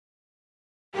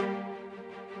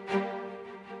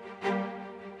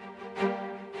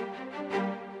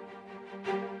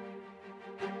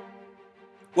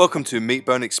Welcome to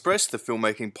Meatbone Express, the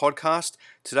filmmaking podcast.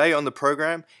 Today on the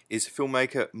program is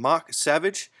filmmaker Mark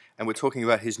Savage, and we're talking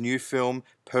about his new film,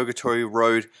 Purgatory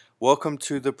Road. Welcome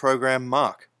to the program,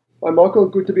 Mark. Hi, Michael.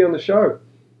 Good to be on the show.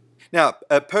 Now,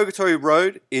 Purgatory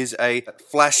Road is a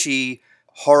flashy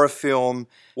horror film.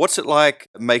 What's it like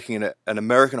making an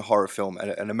American horror film,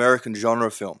 an American genre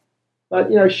film?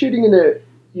 Shooting in the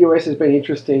US has been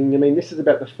interesting. I mean, this is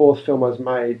about the fourth film I've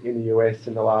made in the US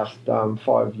in the last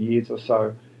 5 years or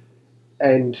so.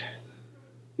 And,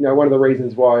 one of the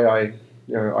reasons why I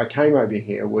came over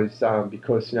here was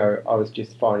because, I was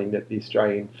just finding that the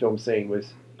Australian film scene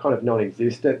was kind of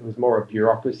non-existent. It was more a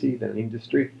bureaucracy than an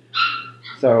industry.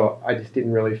 So I just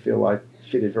didn't really feel I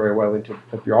fitted very well into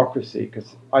a bureaucracy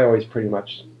because I always pretty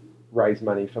much raise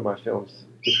money for my films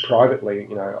just privately.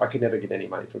 I could never get any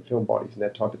money from film bodies and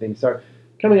that type of thing. So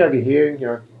coming over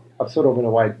here, I've sort of in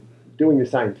a way doing the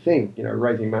same thing,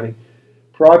 raising money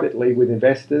privately with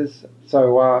investors.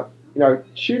 So,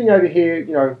 shooting over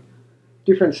here,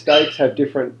 different states have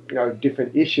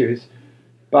different issues,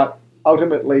 but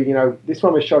ultimately, this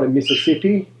one was shot in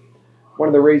Mississippi. One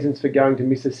of the reasons for going to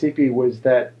Mississippi was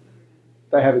that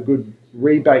they have a good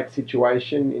rebate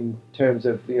situation in terms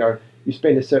of, you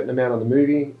spend a certain amount on the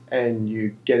movie and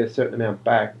you get a certain amount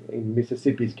back. In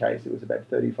Mississippi's case, it was about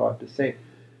 35%.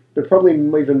 But probably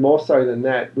even more so than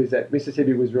that was that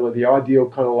Mississippi was really the ideal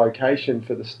kind of location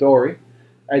for the story,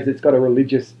 as it's got a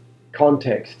religious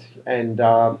context. And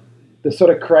the sort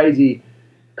of crazy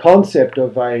concept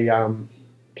of a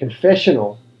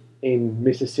confessional in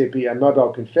Mississippi, a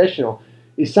mobile confessional,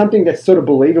 is something that's sort of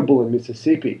believable in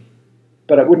Mississippi,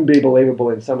 but it wouldn't be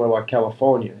believable in somewhere like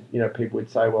California. People would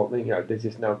say, well, there's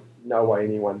just no way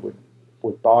anyone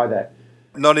would buy that.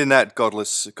 Not in that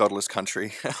godless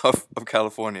country of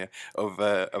California, of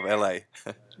LA.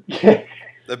 Yeah.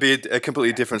 That'd be a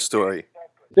completely different story.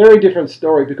 Very different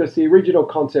story, because the original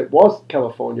concept was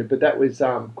California, but that was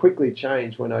quickly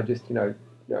changed when I just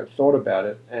thought about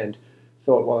it and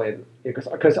thought, well,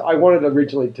 because I wanted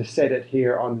originally to set it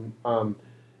here on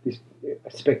this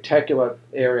spectacular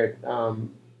area,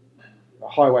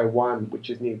 Highway 1, which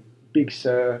is near Big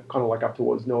Sur, kind of like up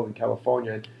towards Northern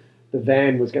California. And the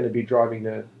van was going to be driving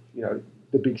the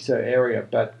Big Sur area,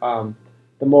 but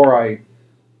the more I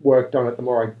worked on it, the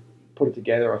more I put it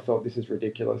together, I thought, this is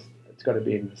ridiculous. It's got to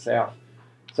be in the south.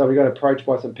 So we got approached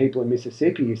by some people in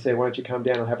Mississippi who said, why don't you come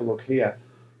down and have a look here?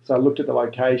 So I looked at the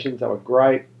locations. They were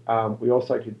great. We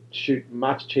also could shoot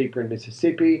much cheaper in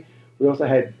Mississippi. We also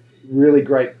had really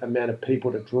great amount of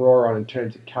people to draw on in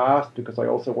terms of cast, because I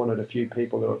also wanted a few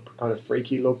people that were kind of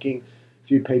freaky looking, a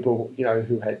few people,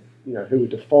 who had, who were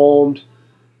deformed.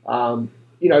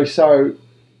 So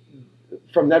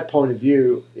from that point of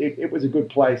view, it was a good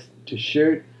place to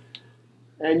shoot.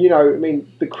 And,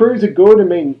 the crews are good. I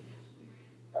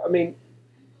mean,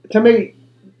 to me,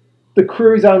 the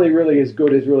crew's only really as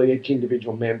good as really each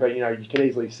individual member. You can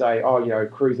easily say,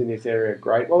 crews in this area are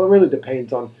great. Well, it really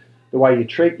depends on the way you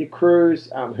treat your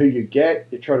crews, who you get.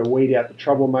 You try to weed out the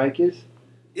troublemakers.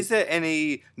 Is there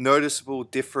any noticeable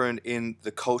difference in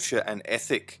the culture and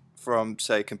ethic from,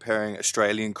 say, comparing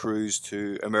Australian crews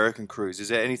to American crews? Is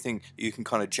there anything you can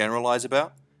kind of generalize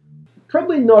about?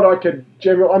 Probably not. I could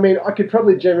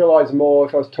probably generalize more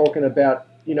if I was talking about,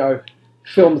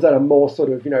 films that are more sort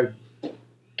of,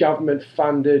 government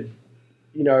funded,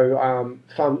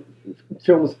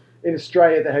 films in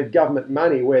Australia that had government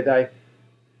money, where they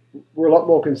were a lot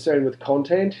more concerned with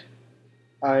content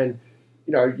and,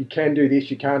 you can do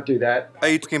this, you can't do that. Are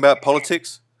you talking about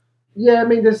politics? Yeah,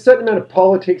 there's a certain amount of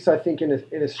politics, I think, in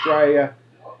Australia,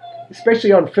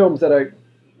 especially on films that are,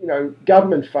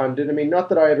 government funded. Not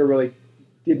that I ever really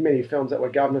did many films that were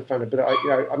government funded, but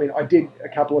I did a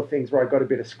couple of things where I got a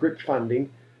bit of script funding,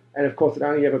 and of course it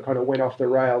only ever kind of went off the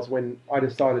rails when I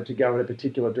decided to go in a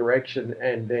particular direction,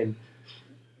 and then,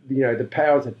 the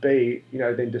powers that be,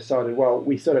 then decided, well,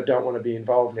 we sort of don't want to be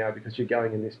involved now because you're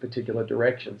going in this particular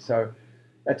direction. So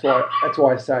that's why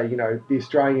I say, the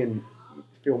Australian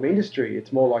film industry,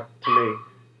 it's more like, to me,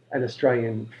 an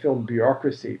Australian film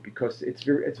bureaucracy, because it's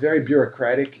very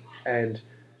bureaucratic, and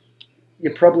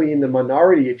you're probably in the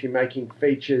minority if you're making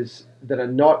features that are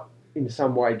not in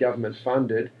some way government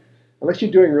funded, unless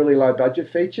you're doing really low budget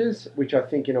features, which I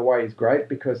think in a way is great,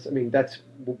 because that's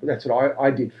what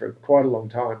I did for quite a long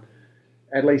time.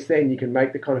 At least then you can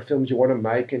make the kind of films you want to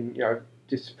make, and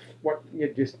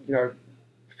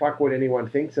fuck what anyone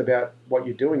thinks about what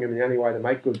you're doing. The only way to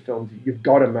make good films, you've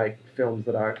got to make films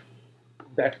that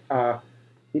are,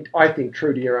 I think,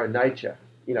 true to your own nature,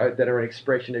 that are an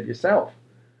expression of yourself.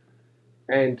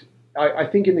 And I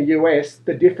think in the US,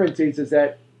 the difference is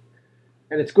that,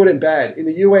 and it's good and bad, in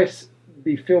the US,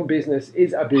 the film business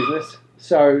is a business,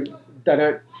 so they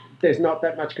don't. There's not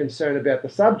that much concern about the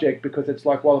subject because it's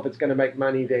like, well, if it's going to make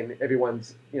money, then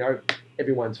everyone's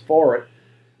for it.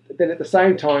 But then at the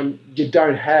same time, you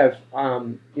don't have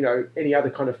any other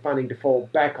kind of funding to fall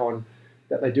back on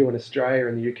that they do in Australia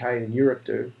and the UK and Europe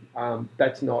do.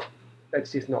 That's not.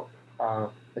 That's just not.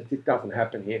 It just doesn't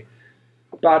happen here.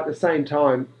 But at the same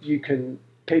time,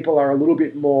 people are a little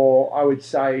bit more, I would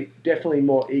say, definitely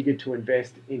more eager to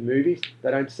invest in movies. They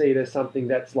don't see it as something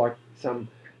that's like some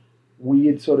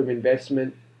weird sort of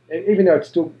investment, even though it's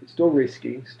still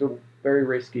risky, still very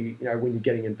risky, when you're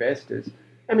getting investors.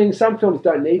 I mean, some films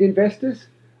don't need investors.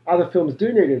 Other films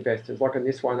do need investors. Like on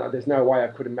this one, there's no way I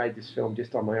could have made this film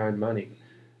just on my own money.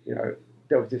 There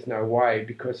was just no way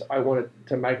because I wanted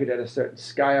to make it at a certain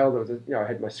scale. I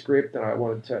had my script and I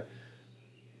wanted to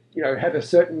have a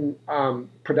certain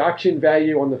production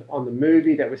value on the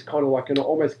movie that was kind of like an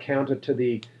almost counter to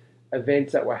the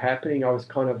events that were happening. I was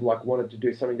kind of like wanted to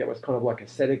do something that was kind of like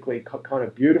aesthetically kind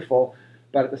of beautiful,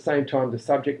 but at the same time the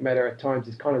subject matter at times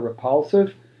is kind of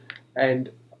repulsive, and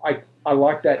I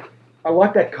like that. I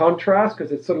like that contrast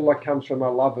because it sort of like comes from my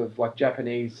love of like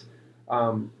Japanese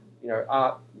art,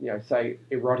 say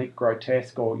erotic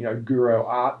grotesque or guro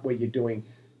art where you're doing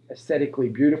aesthetically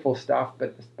beautiful stuff,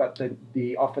 but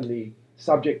the often the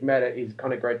subject matter is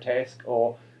kind of grotesque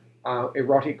or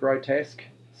erotic grotesque.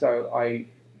 So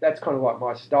that's kind of like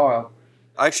my style.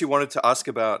 I actually wanted to ask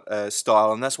about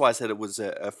style, and that's why I said it was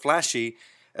flashy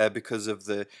because of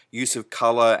the use of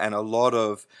color and a lot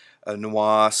of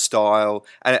noir style.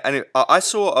 I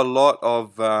saw a lot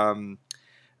of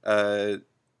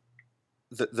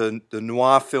the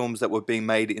noir films that were being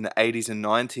made in the 80s and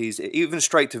 90s, even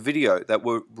straight to video, that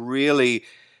were really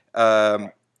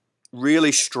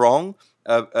really strong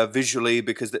visually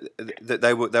because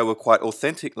they were quite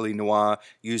authentically noir,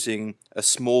 using a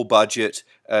small budget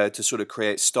to sort of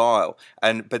create style.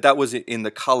 But that was in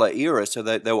the color era, so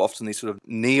they were often these sort of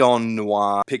neon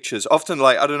noir pictures. Often,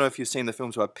 like, I don't know if you've seen the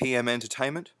films by PM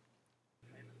Entertainment.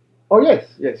 Oh yes.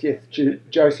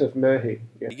 Joseph Murphy.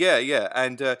 Yeah.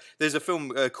 And there's a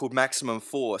film called Maximum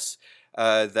Force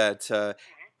that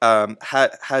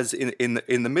has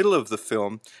in the middle of the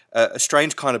film a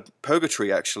strange kind of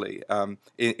purgatory, actually,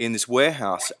 in this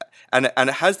warehouse, and it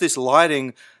has this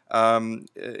lighting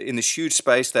in this huge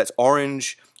space that's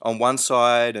orange on one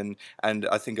side and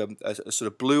I think a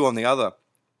sort of blue on the other.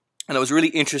 And it was really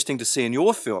interesting to see in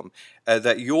your film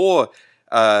that your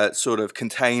sort of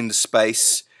contained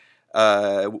space,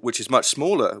 which is much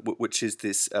smaller, which is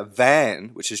this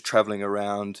van which is traveling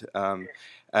around,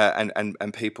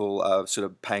 and people are sort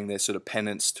of paying their sort of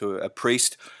penance to a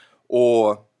priest,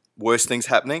 or worse things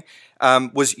happening,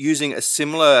 was using a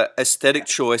similar aesthetic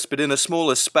choice but in a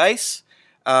smaller space,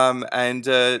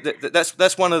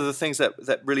 that's one of the things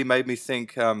that really made me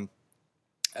think.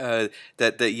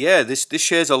 This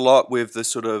shares a lot with the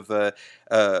sort of the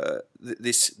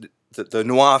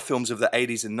noir films of the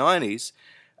 80s and 90s,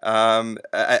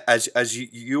 as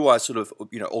you are sort of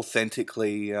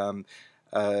authentically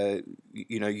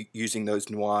using those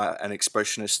noir and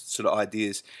expressionist sort of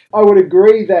ideas. I would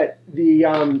agree that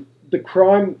the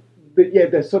crime,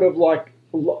 the sort of like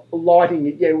lighting,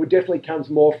 it definitely comes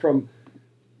more from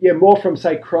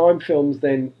say crime films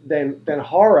than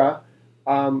horror.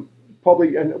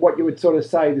 Probably, and what you would sort of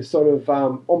say, the sort of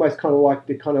almost kind of like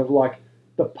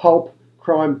the pulp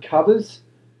crime covers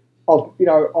of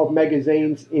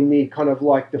magazines in the kind of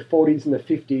like the 40s and the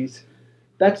 50s,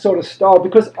 that sort of style.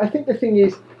 Because I think the thing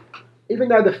is, even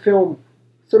though the film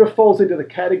sort of falls into the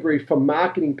category for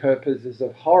marketing purposes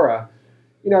of horror,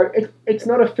 it's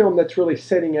not a film that's really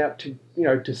setting out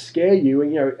to scare you,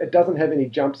 and it doesn't have any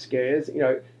jump scares.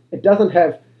 It doesn't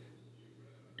have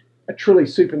a truly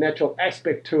supernatural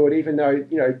aspect to it, even though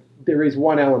there is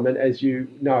one element, as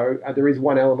there is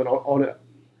one element on it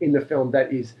in the film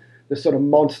that is the sort of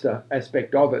monster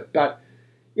aspect of it. But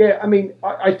yeah, I mean,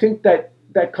 I think that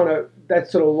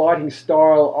sort of lighting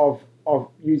style of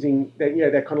using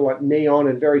that kind of like neon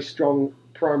and very strong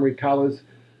primary colours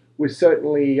was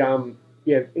certainly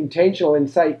intentional. And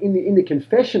say in the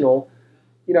confessional,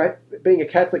 being a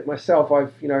Catholic myself,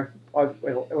 I've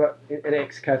an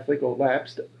ex-Catholic or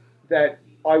lapsed, that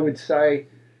I would say,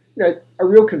 a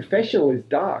real confessional is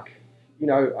dark.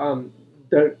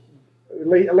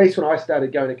 At least when I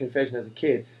started going to confession as a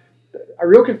kid, a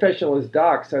real confessional is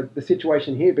dark. So the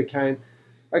situation here became,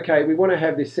 okay, we want to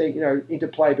have this,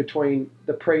 interplay between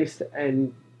the priest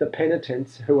and the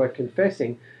penitents who are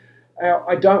confessing.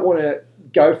 I don't want to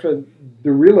go for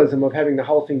the realism of having the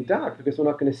whole thing dark because we're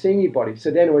not going to see anybody.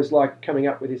 So then it was like coming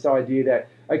up with this idea that,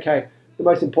 okay, the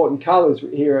most important colours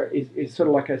here is sort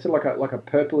of like a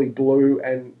purpley blue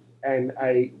and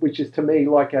a which is to me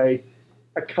like a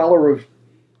colour of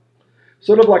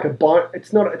sort of like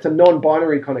it's a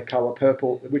non-binary kind of color,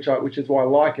 purple, which is why I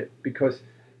like it, because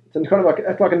it's kind of like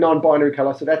it's like a non-binary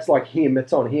color. So that's like him,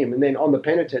 it's on him, and then on the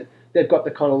penitent they've got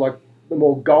the kind of like the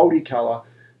more goldy color.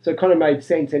 So it kind of made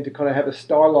sense then to kind of have a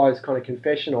stylized kind of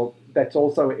confessional that's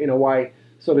also in a way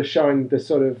sort of showing the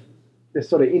sort of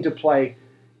interplay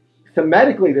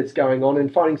thematically that's going on,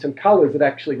 and finding some colors that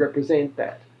actually represent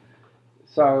that.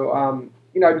 So,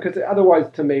 because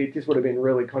otherwise, to me, it just would have been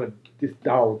really kind of just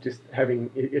dull, just having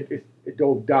it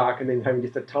all dark and then having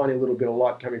just a tiny little bit of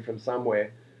light coming from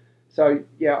somewhere. So,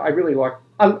 yeah, I really like.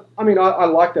 I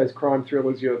like those crime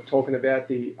thrillers you're talking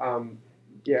about.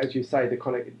 As you say, the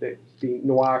kind of the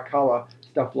noir color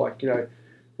stuff, like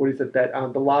what is it that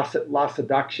the Last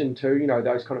Seduction too?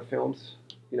 Those kind of films.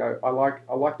 I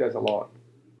like those a lot.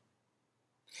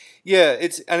 Yeah,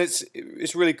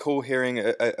 it's really cool hearing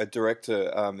a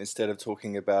director, instead of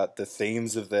talking about the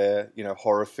themes of their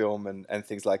horror film and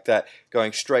things like that,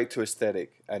 going straight to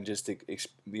aesthetic and just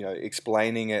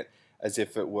explaining it as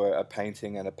if it were a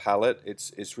painting and a palette.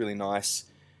 It's really nice,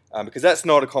 because that's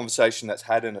not a conversation that's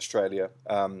had in Australia,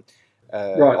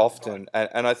 Right. often,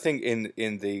 and I think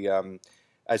in the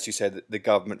as you said, the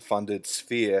government funded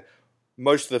sphere,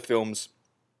 most of the films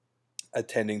are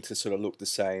tending to sort of look the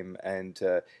same, and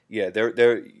yeah, they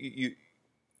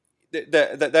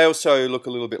also look a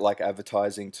little bit like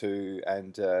advertising too,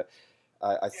 and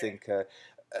I think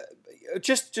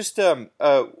just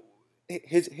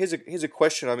here's a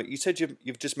question. I mean, you said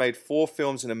you've just made 4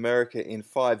 films in America in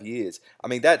 5 years. I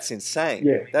mean, that's insane.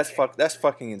 Yeah. That's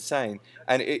fucking insane.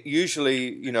 And it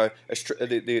usually,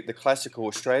 the classical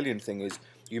Australian thing is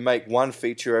you make one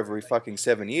feature every fucking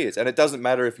 7 years, and it doesn't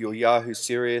matter if you're Yahoo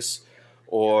Serious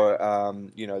or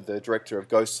the director of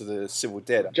Ghosts of the Civil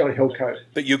Dead, John Hillcoat.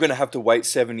 but you're going to have to wait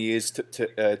 7 years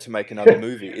to make another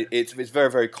movie. It's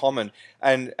very, very common,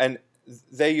 and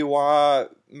there you are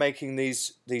making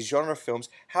these genre films.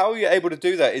 How are you able to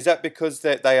do that? Is that because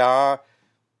they are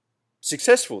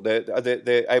successful?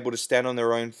 They're able to stand on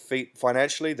their own feet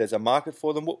financially. There's a market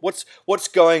for them. What's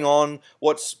going on?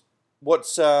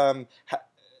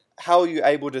 How are you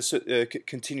able to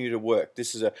continue to work?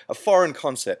 This is a foreign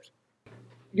concept.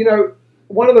 you know,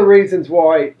 one of the reasons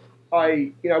why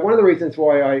I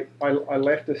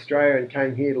left Australia and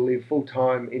came here to live full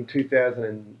time in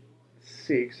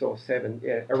 2006 or seven,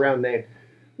 yeah, around then,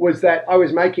 was that I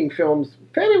was making films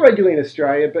fairly regularly in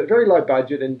Australia, but very low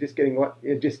budget and just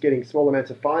getting small amounts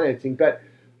of financing. But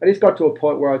I just got to a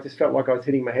point where I just felt like I was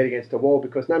hitting my head against a wall,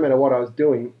 because no matter what I was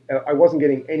doing, I wasn't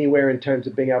getting anywhere in terms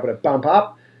of being able to bump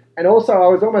up. And also, I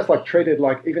was almost like treated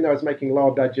like, even though I was making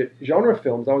lower budget genre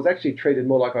films, I was actually treated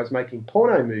more like I was making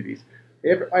porno movies.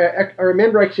 I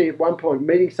remember actually at one point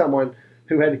meeting someone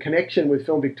who had a connection with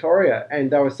Film Victoria,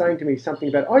 and they were saying to me something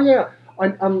about, oh yeah,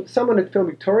 someone at Film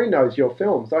Victoria knows your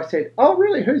films. I said, oh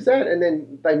really, who's that? And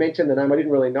then they mentioned the name, I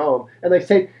didn't really know them. And they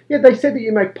said, yeah, they said that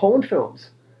you make porn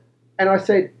films. And I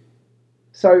said,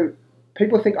 so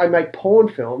people think I make porn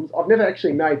films. I've never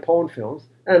actually made porn films.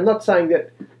 And I'm not saying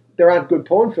that there aren't good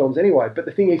porn films anyway, but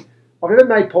the thing is, I've never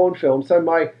made porn films, so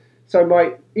my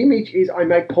image is I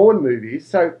make porn movies.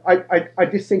 So I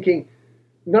just thinking,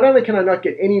 not only can I not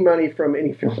get any money from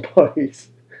any film bodies,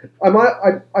 I might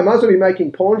as well be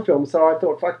making porn films. So I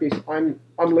thought, fuck this, I'm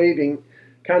leaving,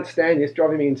 can't stand this,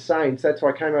 driving me insane. So that's why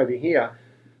I came over here.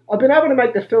 I've been able to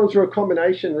make the films through a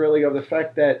combination really of the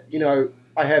fact that,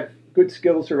 I have good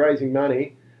skills for raising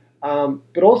money.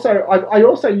 But also, I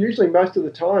also usually most of the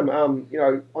time,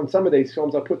 on some of these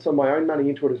films, I put some of my own money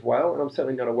into it as well, and I'm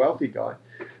certainly not a wealthy guy,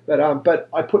 but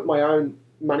I put my own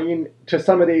money into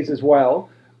some of these as well.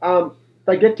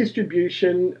 They get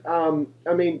distribution.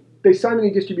 There's so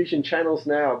many distribution channels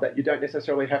now that you don't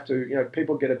necessarily have to.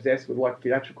 People get obsessed with like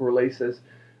theatrical releases.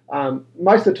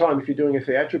 Most of the time, if you're doing a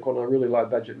theatrical on a really low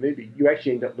budget movie, you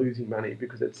actually end up losing money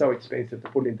because it's so expensive to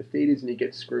put into theaters, and you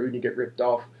get screwed, and you get ripped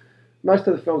off. Most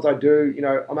of the films I do,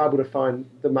 I'm able to find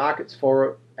the markets for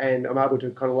it, and I'm able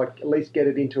to kind of like at least get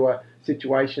it into a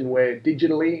situation where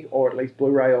digitally, or at least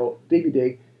Blu-ray or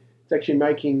DVD, it's actually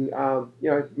making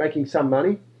some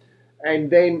money. And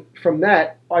then from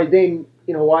that, I then,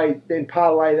 in a way, then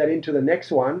parlay that into the next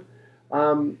one.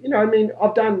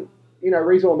 I've done, a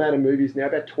reasonable amount of movies now,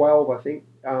 about 12, I think,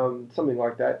 something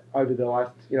like that over the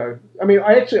last,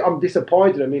 I'm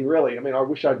disappointed. Really, I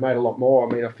wish I'd made a lot more.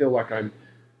 I feel like I'm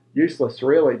useless,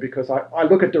 really, because I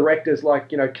look at directors like,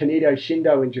 Kaneto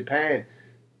Shindo in Japan.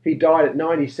 He died at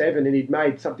 97 and he'd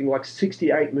made something like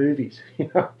 68 movies.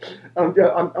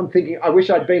 I'm thinking, I wish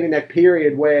I'd been in that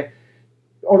period where,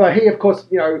 although he, of course,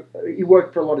 he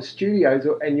worked for a lot of studios,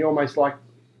 and you always like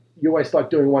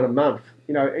doing one a month.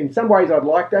 In some ways I'd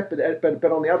like that,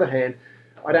 but on the other hand,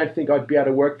 I don't think I'd be able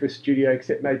to work for a studio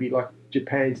except maybe like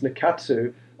Japan's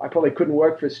Nakatsu. I probably couldn't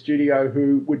work for a studio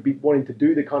who would be wanting to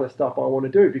do the kind of stuff I want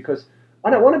to do, because I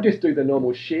don't want to just do the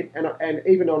normal shit. And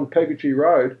even on Purgatory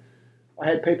Road, I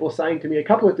had people saying to me, a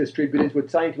couple of distributors were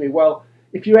saying to me, well,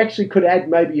 if you actually could add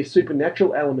maybe a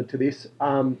supernatural element to this,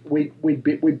 we'd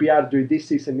be able to do this,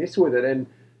 and this with it. And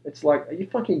it's like, are you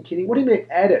fucking kidding? What do you mean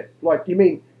add it? Like, you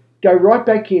mean go right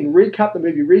back in, recut the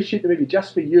movie, reshoot the movie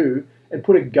just for you, and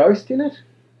put a ghost in it?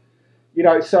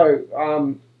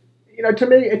 To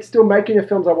me, it's still making the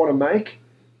films I want to make.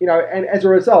 And as a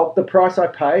result, the price I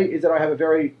pay is that I have a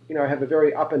very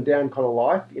up and down kind of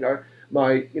life.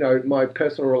 My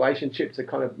personal relationships are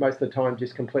kind of most of the time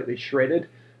just completely shredded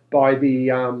by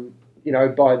the up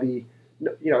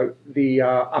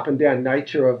and down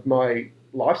nature of my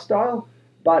lifestyle.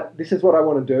 But this is what I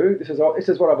want to do. This is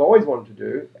what I've always wanted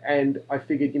to do. And I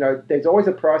figured, there's always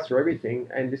a price for everything,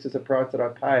 and this is a price that I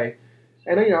pay.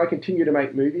 And I continue to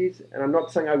make movies, and I'm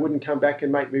not saying I wouldn't come back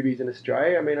and make movies in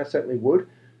Australia. I mean, I certainly would.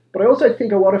 But I also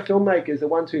think a lot of filmmakers, the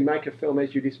ones who make a film,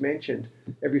 as you just mentioned,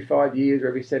 every 5 years or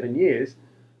every 7 years,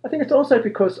 I think it's also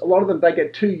because a lot of them, they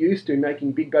get too used to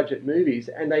making big budget movies,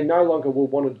 and they no longer will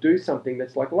want to do something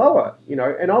that's like lower,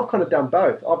 And I've kind of done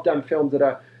both. I've done films that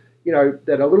are,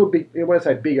 that are a little bit, when I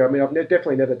say bigger, I mean, I've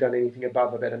definitely never done anything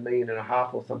above about $1.5 million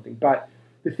or something. But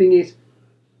the thing is,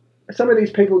 some of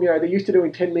these people, they're used to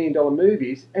doing $10 million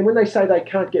movies, and when they say they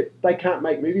can't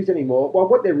make movies anymore, well,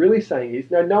 what they're really saying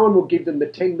is, no one will give them the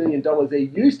 $10 million they're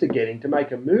used to getting to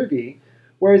make a movie,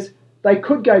 whereas they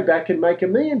could go back and make $1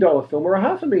 million film or a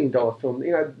 $500,000 film.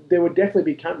 There would definitely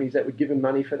be companies that would give them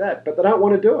money for that, but they don't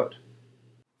want to do it.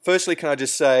 Firstly, can I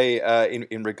just say,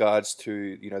 in regards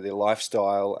to their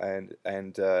lifestyle and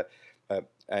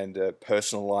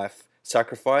personal life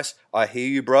sacrifice, I hear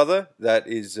you, brother. That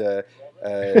is for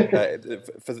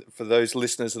those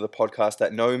listeners of the podcast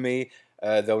that know me,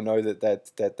 they'll know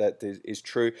that is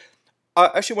true. I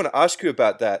actually want to ask you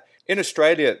about that. In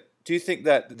Australia, do you think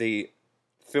that the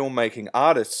filmmaking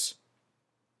artists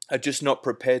are just not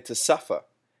prepared to suffer?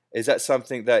 Is that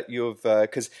something that you've?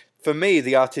 Because for me,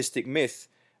 the artistic myth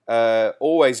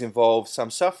always involves some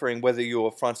suffering, whether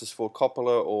you're Francis Ford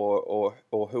Coppola or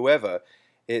whoever.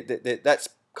 That's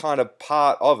kind of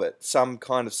part of it, some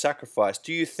kind of sacrifice.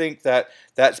 Do you think that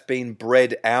that's been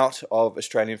bred out of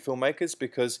Australian filmmakers?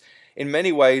 Because in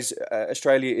many ways,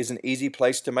 Australia is an easy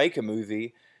place to make a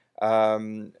movie.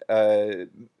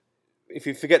 If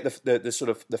you forget the sort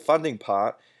of the funding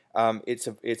part,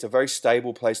 it's a very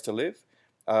stable place to live.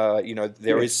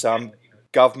 There is some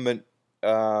government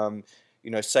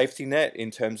safety net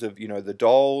in terms of the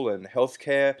dole and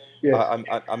healthcare. Yes.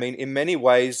 I mean, in many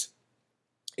ways,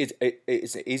 it's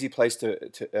an easy place to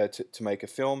make a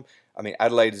film. I mean,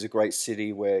 Adelaide is a great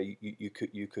city where you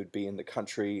could be in the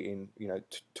country in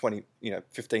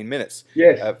 15 minutes.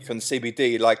 Yes. From the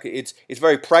CBD. Like it's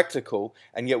very practical,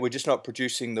 and yet we're just not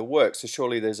producing the work. So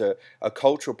surely there's a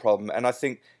cultural problem, and I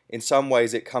think in some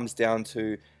ways it comes down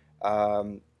to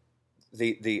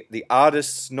the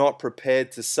artists not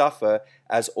prepared to suffer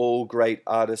as all great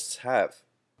artists have.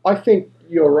 I think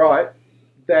you're right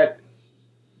that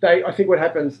I think what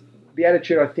happens, the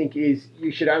attitude I think is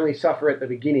you should only suffer at the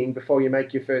beginning before you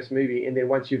make your first movie, and then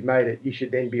once you've made it, you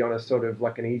should then be on a sort of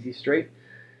like an easy street.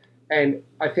 And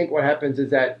I think what happens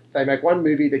is that they make one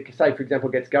movie that, say, for example,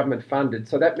 gets government funded.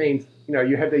 So that means,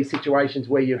 you have these situations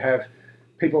where you have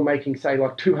people making, say,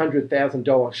 like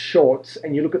 $200,000 shorts,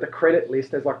 and you look at the credit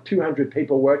list, there's like 200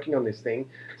 people working on this thing.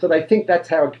 So they then think that's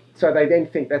how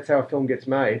a film gets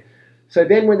made. So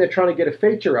then when they're trying to get a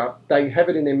feature up, they have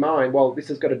it in their mind, well, this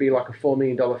has got to be like a $4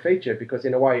 million feature, because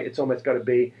in a way it's almost got to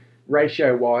be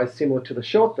ratio-wise similar to the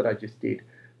short that I just did.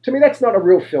 To me, that's not a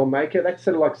real filmmaker. That's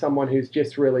sort of like someone who's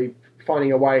just really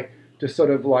finding a way to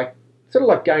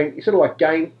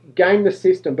game the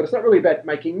system, but it's not really about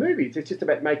making movies. It's just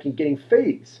about getting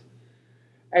fees.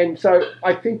 And so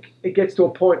I think it gets to a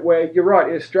point where you're right.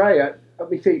 In Australia,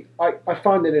 I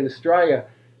find that in Australia,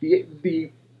 the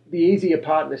easier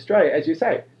part in Australia, as you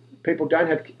say, people don't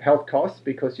have health costs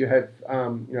because you have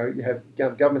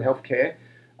government health care.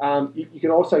 You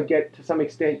can also get, to some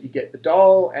extent, you get the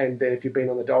dole, and then if you've been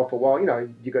on the dole for a while,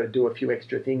 you've got to do a few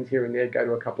extra things here and there, go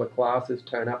to a couple of classes,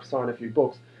 turn up, sign a few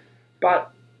books.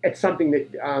 But it's something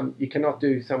that you cannot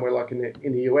do somewhere like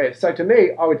in the US. So to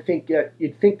me, I would think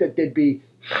you'd think that there'd be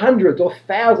hundreds or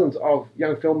thousands of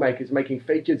young filmmakers making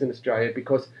features in Australia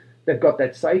because they've got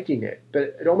that safety net.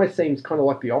 But it almost seems kind of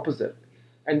like the opposite,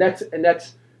 and that's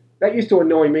that used to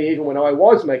annoy me even when I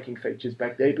was making features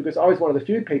back there, because I was one of the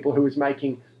few people who was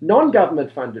making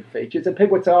non-government funded features, and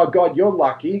people would say, "Oh God, you're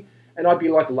lucky," and I'd be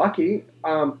like, "Lucky?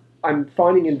 I'm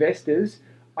finding investors.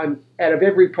 I'm out of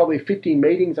every probably 50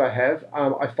 meetings I have,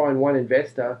 I find one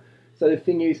investor." So the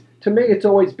thing is, to me, it's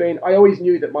always been. I always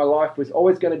knew that my life was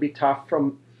always going to be tough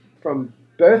from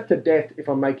birth to death. If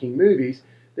I'm making movies,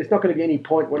 there's not going to be any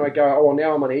point when I go, "Oh well,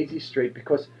 now I'm on easy street,"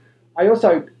 because I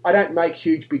don't make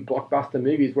huge big blockbuster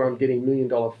movies where I'm getting $1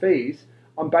 million fees.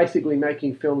 I'm basically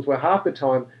making films where half the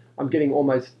time I'm getting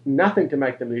almost nothing to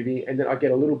make the movie, and then I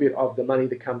get a little bit of the money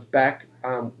that comes back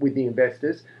with the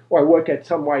investors, or I work out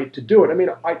some way to do it. I mean,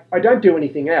 I don't do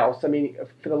anything else. I mean,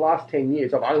 for the last 10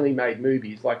 years, I've only made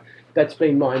movies. Like, that's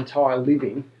been my entire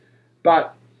living.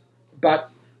 But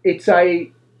it's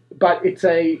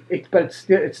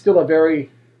still a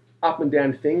very up and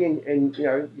down thing, and you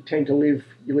know, you tend to live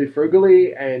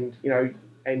frugally, and you know,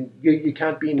 and you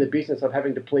can't be in the business of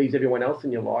having to please everyone else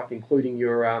in your life, including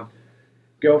your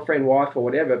girlfriend, wife, or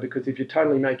whatever, because if you're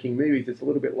totally making movies, it's a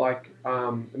little bit like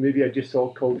a movie I just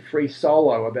saw called Free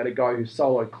Solo, about a guy who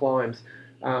solo climbs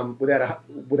without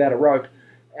a rope.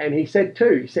 And he said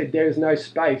there's no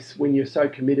space when you're so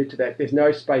committed to that. There's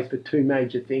no space for two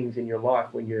major things in your life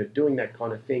when you're doing that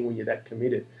kind of thing, when you're that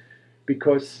committed,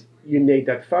 because you need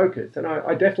that focus. And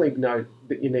I definitely know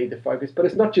that you need the focus, but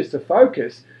it's not just the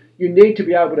focus. You need to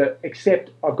be able to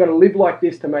accept, I've got to live like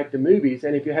this to make the movies.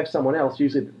 And if you have someone else,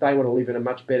 usually they want to live in a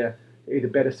much better, either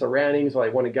better surroundings, or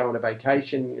they want to go on a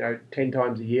vacation, you know, 10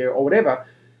 times a year or whatever,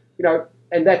 you know,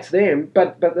 and that's them.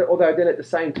 But although then at the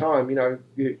same time, you know,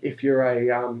 if you're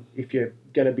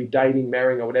going to be dating,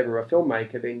 marrying, or whatever, a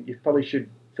filmmaker, then you probably should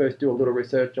first do a little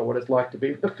research on what it's like to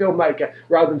be a filmmaker,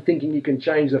 rather than thinking you can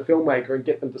change the filmmaker and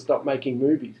get them to stop making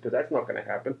movies, because that's not going to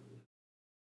happen.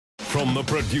 From the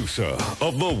producer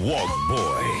of The Wog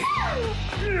Boy,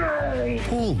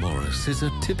 Paul Morris is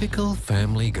a typical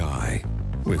family guy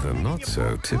with a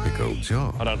not-so-typical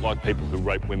job. I don't like people who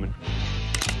rape women.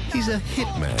 He's a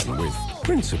hitman with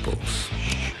principles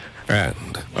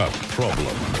and a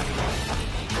problem.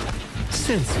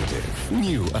 Sensitive,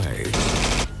 new age,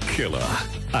 killer,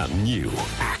 a new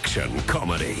action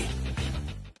comedy.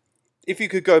 If you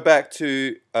could go back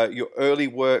to your early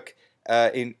work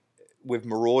with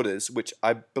Marauders, which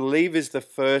I believe is the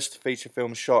first feature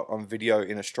film shot on video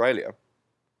in Australia.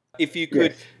 If you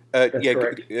could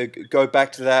go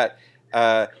back to that,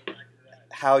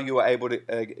 how you were able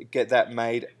to get that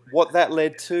made, what that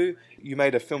led to. You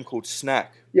made a film called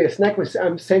Snack. Yeah, Snack was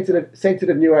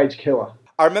sensitive new age killer.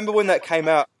 I remember when that came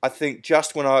out. I think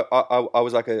just when I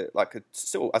was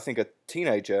still I think a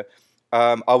teenager,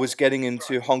 I was getting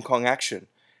into Hong Kong action,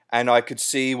 and I could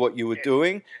see what you were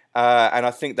doing, and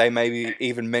I think they maybe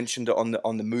even mentioned it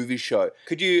on the movie show.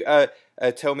 Could you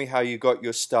tell me how you got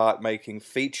your start making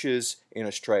features in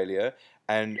Australia,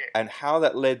 and how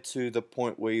that led to the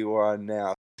point where you are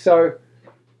now? So,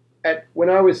 when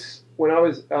I was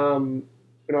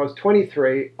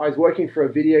 23, I was working for a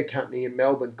video company in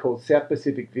Melbourne called South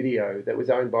Pacific Video, that was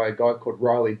owned by a guy called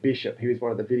Riley Bishop. He was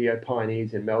one of the video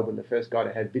pioneers in Melbourne, the first guy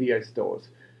to have video stores.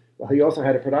 Well, he also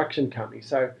had a production company.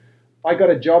 So I got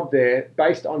a job there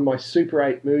based on my Super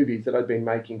 8 movies that I'd been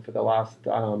making for the last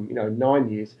 9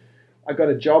 years. I got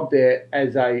a job there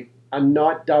as a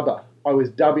night dubber. I was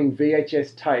dubbing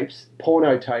VHS tapes,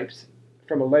 porno tapes,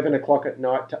 from 11 o'clock at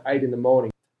night to 8 in the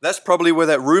morning. That's probably where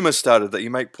that rumor started, that you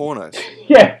make pornos.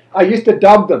 Yeah, I used to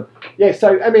dub them. Yeah,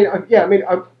 so they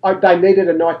needed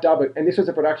a night dubber, and this was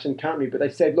a production company, but they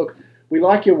said, look, we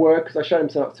like your work, because I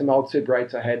showed them some old Super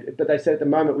 8s I had, but they said at the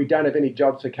moment we don't have any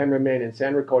jobs for cameramen and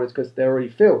sound recorders because they're already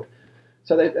filled.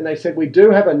 So they said, we do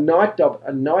have a night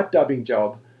dubbing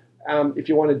job. If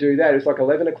you want to do that, it was like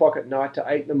 11 o'clock at night to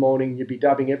 8 in the morning. You'd be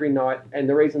dubbing every night. And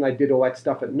the reason they did all that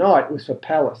stuff at night was for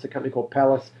Palace, a company called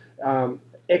Palace,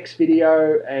 X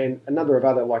Video, and a number of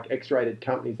other like X-rated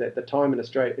companies at the time in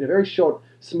Australia. In a very short,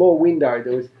 small window,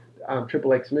 there was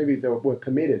XXX movies that were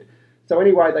permitted. So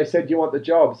anyway, they said, do you want the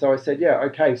job? So I said, yeah,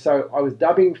 okay. So I was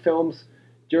dubbing films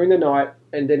during the night,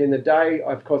 and then in the day,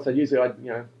 of course, I'd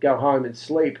go home and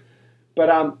sleep. But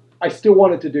I still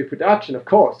wanted to do production, of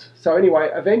course. So anyway,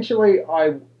 eventually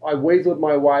I weaseled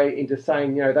my way into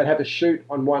saying, they'd have a shoot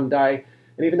on one day,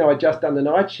 and even though I'd just done the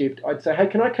night shift, I'd say, hey,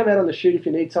 can I come out on the shoot if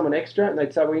you need someone extra? And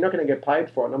they'd say, well, you're not going to get paid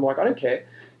for it. And I'm like, I don't care.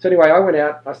 So anyway, I went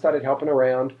out, I started helping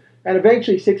around, and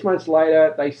eventually 6 months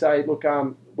later, they say, look,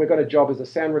 we've got a job as a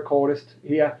sound recordist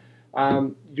here.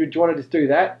 Do you want to just do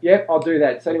that? Yep, I'll do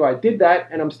that. So anyway, I did that,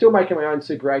 and I'm still making my own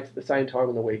Super 8s at the same time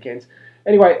on the weekends.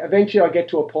 Anyway, eventually I get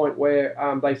to a point where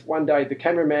one day the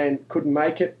cameraman couldn't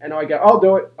make it, and I go, I'll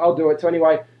do it. So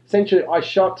anyway, essentially I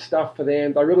shot stuff for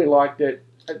them. They really liked it.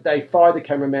 They fired the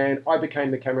cameraman. I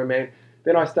became the cameraman.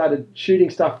 Then I started shooting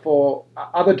stuff for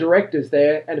other directors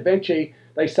there, and eventually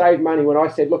they saved money when I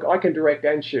said, look, I can direct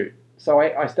and shoot. So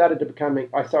I started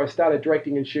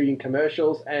directing and shooting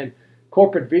commercials and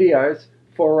corporate videos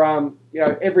for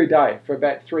every day for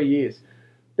about 3 years.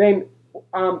 Then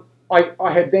I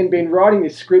had then been writing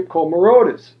this script called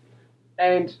Marauders,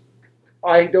 and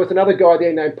there was another guy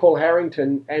there named Paul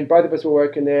Harrington, and both of us were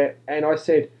working there. And I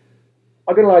said,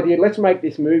 I've got an idea. Let's make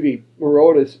this movie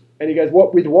Marauders. And he goes,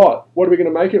 what with what? What are we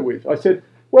going to make it with? I said,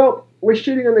 well, we're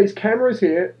shooting on these cameras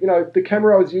here. The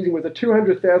camera I was using was a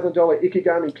 $200,000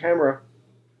 Ikegami camera.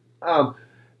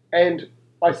 And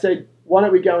I said, why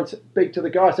don't we go and speak to the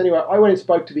guy? So anyway, I went and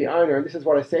spoke to the owner, and this is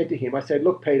what I said to him. I said,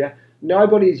 look, Peter,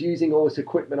 nobody's using all this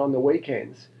equipment on the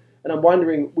weekends. And I'm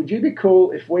wondering, would you be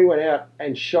cool if we went out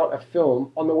and shot a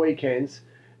film on the weekends?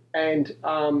 And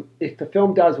if the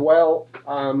film does well,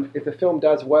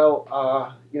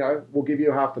 we'll give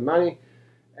you half the money.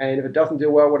 And if it doesn't do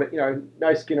well,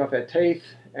 no skin off our teeth.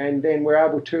 And then we're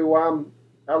able to,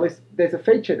 at least there's a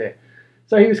feature there.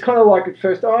 So he was kind of like at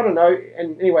first, I don't know.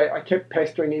 And anyway, I kept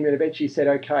pestering him, and eventually he said,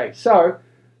 okay. So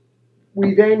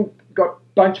we then got a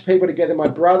bunch of people together, my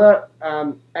brother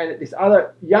and this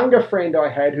other younger friend I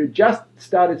had who just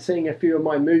started seeing a few of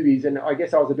my movies, and I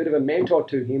guess I was a bit of a mentor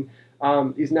to him.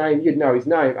 His name, you'd know his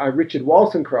name, Richard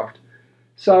Walsoncroft.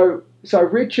 So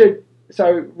Richard,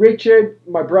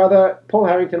 my brother, Paul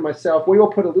Harrington, and myself, we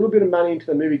all put a little bit of money into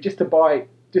the movie just to buy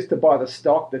the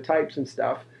stock, the tapes and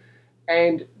stuff.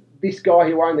 And this guy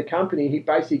who owned the company, he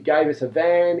basically gave us a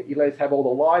van. He let us have all the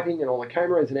lighting and all the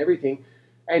cameras and everything.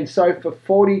 And so for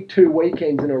 42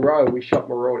 weekends in a row, we shot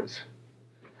Marauders.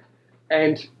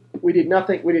 And we did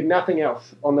nothing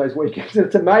else on those weekends. And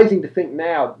it's amazing to think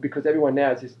now, because everyone now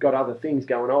has just got other things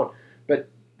going on. But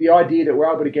the idea that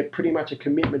we're able to get pretty much a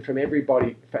commitment from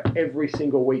everybody for every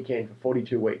single weekend for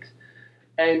 42 weeks.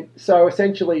 And so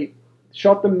essentially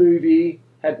shot the movie,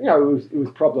 it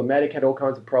was problematic, had all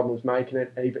kinds of problems making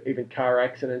it, and even car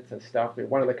accidents and stuff.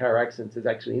 One of the car accidents is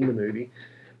actually in the movie.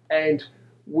 And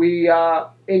we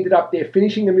ended up there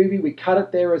finishing the movie. We cut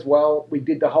it there as well. We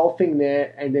did the whole thing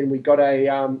there, and then we got it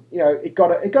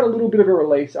got a little bit of a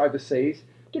release overseas.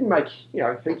 Didn't make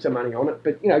heaps of money on it,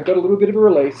 but got a little bit of a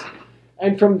release.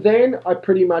 And from then, I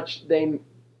pretty much then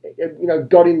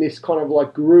got in this kind of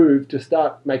like groove to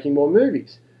start making more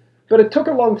movies. But it took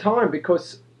a long time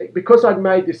because I'd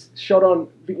made this shot on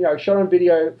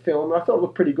video film, and I thought it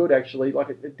looked pretty good actually. Like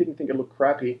it didn't think it looked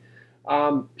crappy.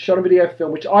 Shot a video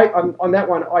film, which on that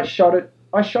one I shot it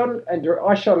and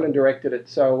directed it.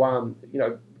 So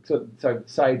so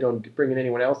saved on bringing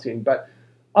anyone else in. But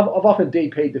I've often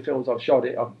DP'd the films I've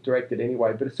directed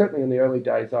anyway. But certainly in the early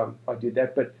days I did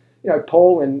that. But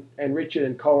Paul and Richard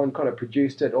and Colin kind of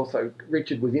produced it. Also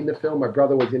Richard was in the film. My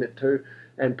brother was in it too.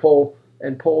 And Paul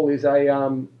is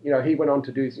he went on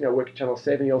to do work at Channel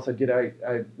 7. He also did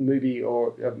a movie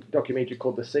or a documentary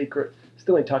called The Secret.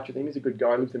 Still in touch with him. He's a good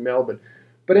guy. Lives in Melbourne.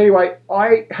 But anyway,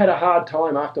 I had a hard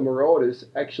time after Marauders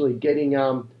actually getting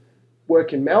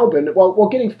work in Melbourne. Well,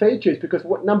 getting features because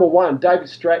number one, David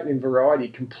Stratton in Variety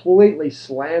completely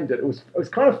slammed it. It was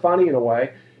kind of funny in a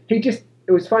way.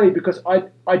 It was funny because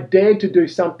I dared to do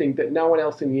something that no one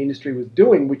else in the industry was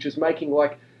doing, which was making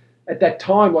at that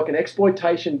time like an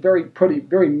exploitation,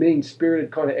 very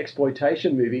mean-spirited kind of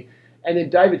exploitation movie. And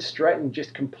then David Stratton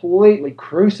just completely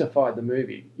crucified the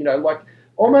movie,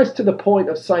 almost to the point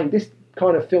of saying this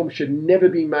kind of film should never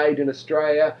be made in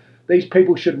Australia. These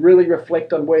people should really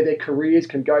reflect on where their careers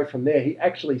can go from there. He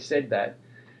actually said that.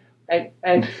 And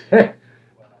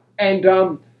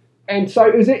so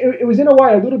it was in a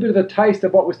way a little bit of a taste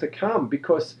of what was to come,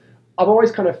 because I've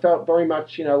always kind of felt very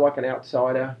much, like an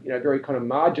outsider, very kind of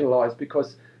marginalised,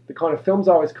 because the kind of films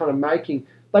I was kind of making,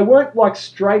 they weren't like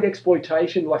straight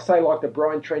exploitation, like the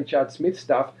Brian Trenchard Smith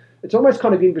stuff. It's almost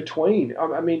kind of in between.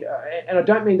 I mean, and I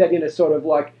don't mean that in a sort of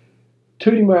like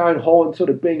tooting my own horn, sort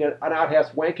of being an art house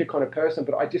wanker kind of person,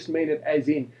 but I just mean it as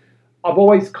in, I've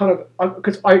always kind of,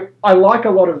 because I like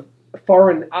a lot of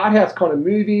foreign art house kind of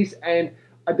movies, and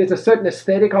there's a certain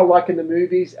aesthetic I like in the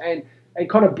movies, and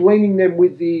kind of blending them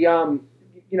with the,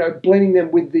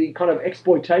 kind of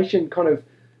exploitation kind of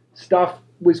stuff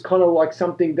was kind of like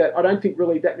something that I don't think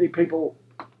really that many people,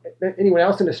 anyone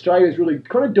else in Australia is really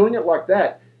kind of doing it like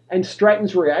that. And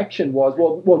Stratton's reaction was,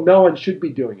 well, no one should be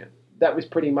doing it. That was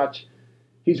pretty much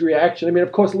his reaction. I mean,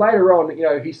 of course, later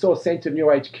on, he saw Sense of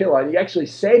New Age Killer, and he actually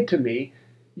said to me,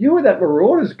 you were that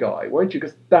Marauders guy, weren't you?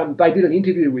 Because they did an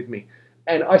interview with me.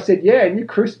 And I said, yeah, and you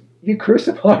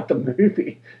crucified the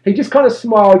movie. He just kind of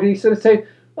smiled, and he sort of said,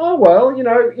 oh well,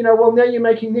 well now you're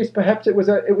making this. Perhaps it was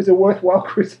a worthwhile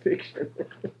crucifixion.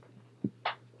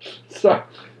 so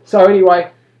so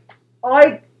anyway,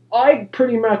 I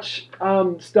pretty much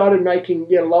started making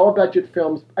lower budget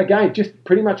films again, just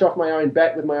pretty much off my own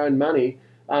bat with my own money.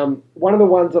 One of the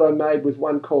ones that I made was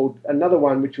another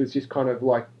one which was just kind of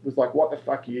like what the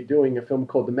fuck are you doing? A film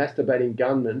called The Masturbating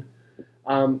Gunman.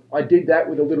 I did that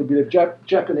with a little bit of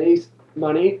Japanese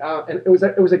money, and it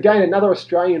was again another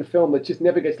Australian film that just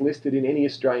never gets listed in any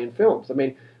Australian films. I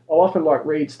mean, I'll often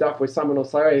read stuff where someone will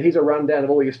say, "Oh, here's a rundown of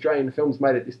all the Australian films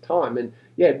made at this time," and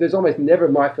yeah, there's almost never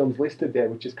my films listed there,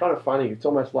 which is kind of funny. It's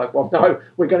almost like, well, no,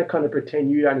 we're going to kind of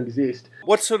pretend you don't exist.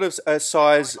 What sort of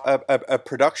size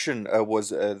production was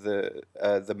the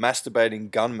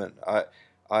Masturbating Gunman?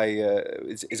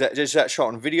 Is that shot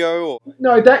on video? Or?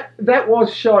 No, that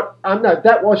was shot. No,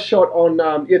 that was shot on.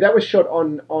 That was shot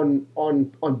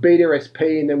on Beta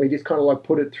SP, and then we just kind of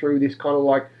put it through this kind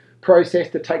of process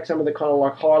to take some of the kind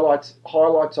of highlights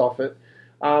off it,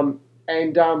 and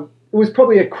it was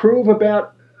probably a crew of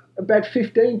about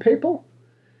 15 people,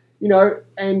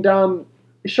 and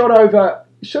shot over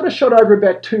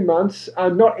about 2 months.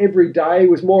 Not every day. It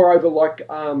was more over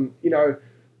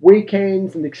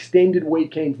weekends and extended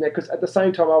weekends now, because at the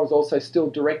same time I was also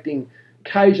still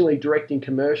occasionally directing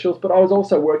commercials, but I was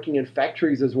also working in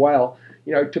factories as well,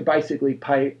 to basically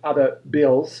pay other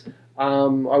bills.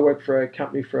 I worked for a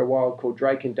company for a while called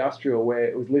Drake Industrial, where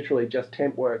it was literally just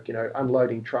temp work,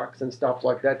 unloading trucks and stuff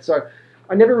like that. So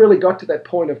I never really got to that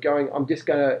point of going, I'm just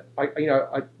going to,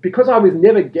 because I was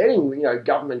never getting,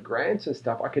 government grants and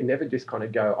stuff, I could never just kind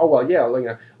of go, oh, well, yeah,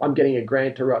 I'm getting a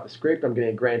grant to write the script, I'm getting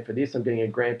a grant for this, I'm getting a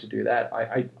grant to do that.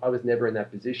 I was never in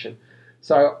that position.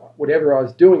 So whatever I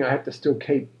was doing, I had to still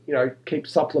keep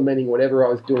supplementing whatever I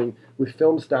was doing with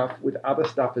film stuff, with other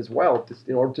stuff as well, just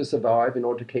in order to survive, in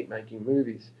order to keep making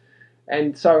movies.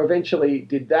 And so eventually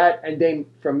did that, and then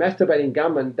from Masturbating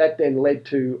Gunman, that then led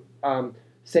to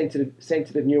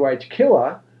Sensitive New Age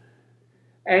Killer,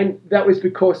 and that was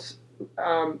because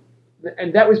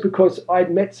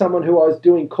I'd met someone who I was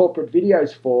doing corporate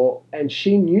videos for, and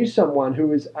she knew someone who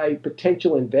was a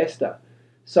potential investor.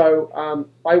 So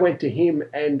I went to him,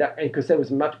 and because there was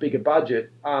a much bigger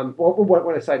budget,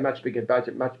 when I say much bigger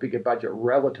budget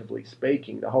relatively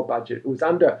speaking, the whole budget was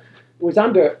under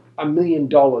 $1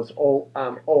 million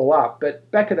all up.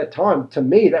 But back at that time, to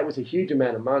me, that was a huge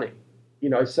amount of money.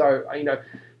 So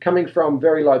coming from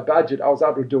very low budget, I was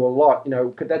able to do a lot.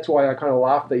 That's why I kind of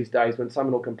laugh these days when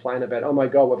someone will complain about, oh my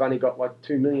God, we've only got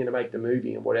 $2 million to make the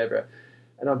movie and whatever.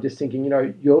 And I'm just thinking,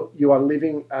 you are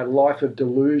living a life of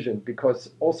delusion,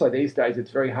 because also these days it's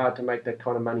very hard to make that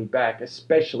kind of money back,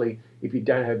 especially if you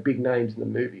don't have big names in the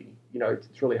movie.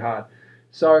 It's really hard.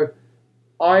 So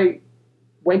I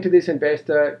went to this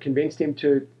investor, convinced him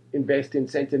to invest in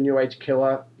Sensitive New Age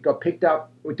Killer. Got picked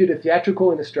up. We did a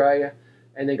theatrical in Australia,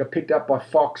 and then got picked up by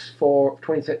Fox for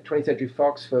 20th Century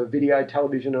Fox for video,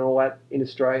 television, and all that in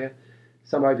Australia,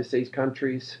 some overseas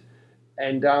countries,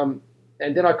 and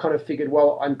then I kind of figured,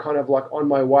 well, I'm kind of on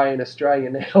my way in Australia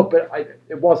now, but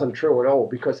it wasn't true at all,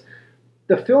 because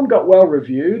the film got well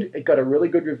reviewed. It got a really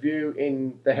good review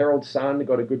in the Herald Sun. It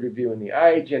got a good review in the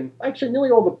Age, and actually nearly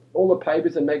all the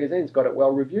papers and magazines got it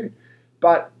well reviewed.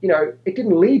 But, it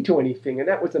didn't lead to anything, and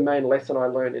that was the main lesson I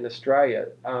learned in Australia,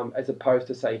 as opposed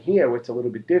to, say, here, where it's a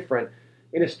little bit different.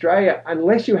 In Australia,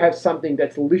 unless you have something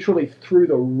that's literally through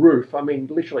the roof, I mean,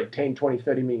 literally $10, $20,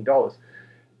 $30 million,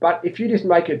 but if you just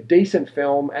make a decent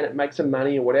film and it makes some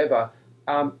money or whatever,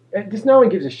 there's no one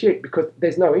gives a shit, because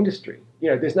there's no industry.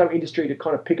 There's no industry to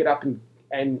kind of pick it up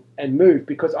and move,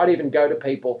 because I'd even go to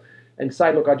people and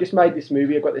say, look, I just made this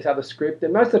movie, I've got this other script,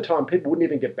 and most of the time people wouldn't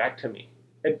even get back to me.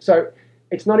 And so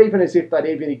it's not even as if they'd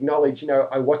even acknowledge,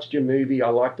 I watched your movie, I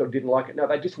liked it or didn't like it. No,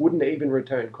 they just wouldn't even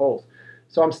return calls.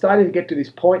 So I'm starting to get to this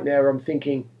point now where I'm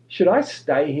thinking, should I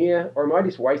stay here, or am I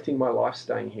just wasting my life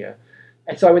staying here?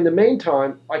 And so in the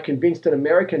meantime, I convinced an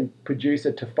American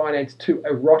producer to finance 2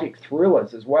 erotic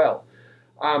thrillers as well,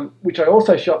 which I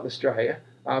also shot in Australia,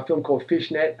 a film called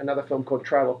Fishnet, another film called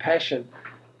Trail of Passion,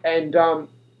 and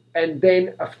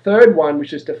then a third one,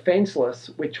 which is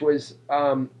Defenseless, which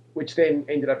then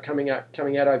ended up coming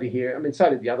out over here. I mean, so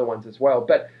did the other ones as well.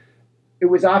 But it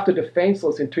was after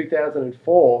Defenseless in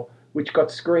 2004, which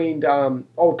got screened,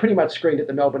 pretty much screened at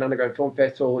the Melbourne Underground Film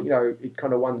Festival. It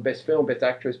kind of won Best Film, Best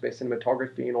Actress, Best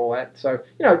Cinematography and all that. So,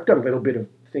 it got a little bit of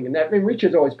thing in that. I mean,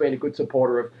 Richard's always been a good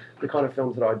supporter of the kind of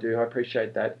films that I do. I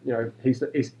appreciate that. He's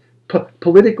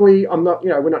politically, I'm not,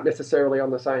 we're not necessarily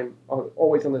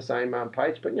always on the same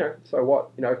page, but, so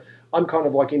what? I'm kind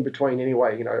of in between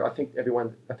anyway. I think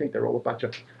they're all a bunch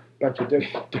of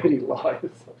dirty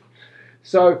liars.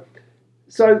 So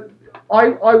so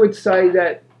I would say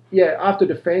that, yeah, after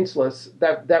Defenseless,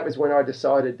 that was when I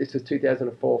decided, this was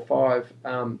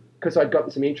 2004-5, because I'd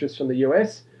gotten some interest from the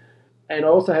US, and I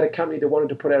also had a company that wanted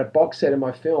to put out a box set of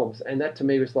my films, and that to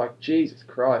me was like, Jesus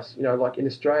Christ, like in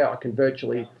Australia I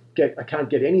can't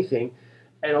get anything,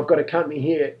 and I've got a company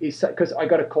here, because I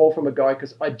got a call from a guy,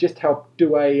 because I just helped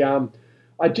do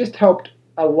I just helped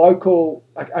a local,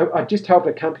 I just helped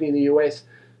a company in the US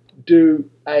do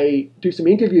some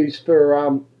interviews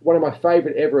for one of my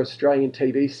favourite ever Australian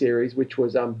TV series, which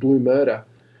was Blue Murder,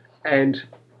 and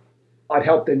I'd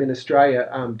helped them in Australia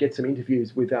get some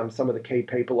interviews with some of the key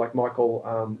people like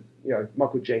Michael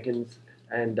Jenkins,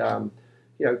 and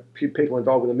people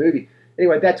involved with the movie.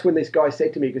 Anyway, that's when this guy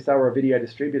said to me, because they were a video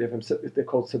distributor, they're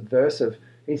called Subversive,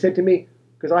 and he said to me,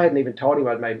 because I hadn't even told him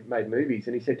I'd made movies,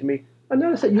 and he said to me, I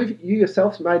noticed that you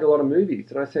yourself made a lot of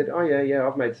movies, and I said, oh yeah,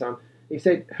 I've made some. He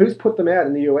said, who's put them out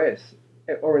in the US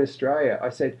or in Australia? I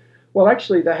said, well,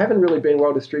 actually, they haven't really been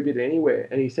well distributed anywhere.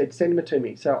 And he said, send them to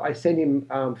me. So I sent him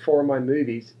 4 of my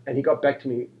movies, and he got back to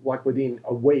me like within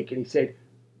a week, and he said,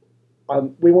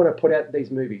 we want to put out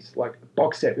these movies, like a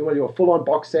box set. We want to do a full-on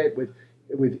box set with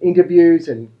interviews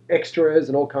and extras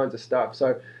and all kinds of stuff.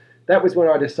 So that was when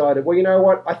I decided, well, you know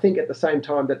what? I think at the same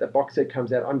time that the box set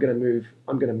comes out, I'm going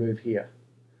to move here.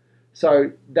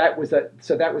 So that was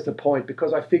the point,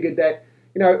 because I figured that,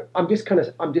 I'm just kind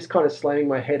of slamming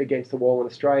my head against the wall in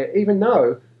Australia, even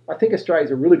though I think Australia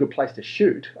is a really good place to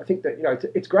shoot. I think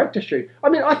that it's great to shoot. I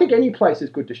mean, I think any place is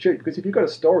good to shoot, because if you've got a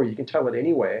story, you can tell it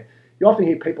anywhere. You often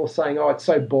hear people saying, "Oh, it's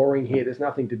so boring here. There's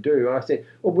nothing to do." And I said,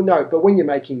 "Well, no. But when you're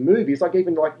making movies, like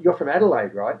you're from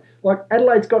Adelaide, right? Like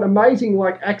Adelaide's got amazing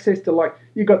access to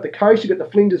you've got the coast, you've got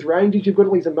the Flinders Ranges, you've got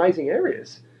all these amazing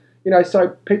areas."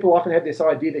 So people often have this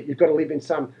idea that you've got to live in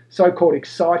some so-called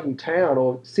exciting town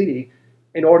or city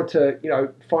in order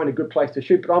to, find a good place to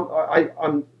shoot. But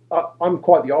I'm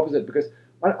quite the opposite, because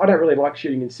I don't really like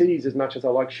shooting in cities as much as I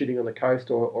like shooting on the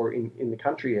coast or in the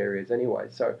country areas anyway.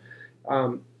 So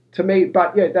to me,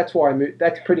 but yeah, that's why I moved.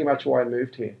 That's pretty much why I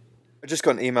moved here. I just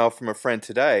got an email from a friend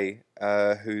today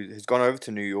who has gone over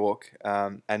to New York,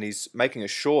 and he's making a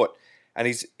short, and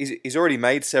he's already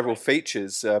made several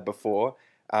features before.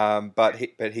 But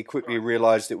he quickly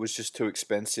realised it was just too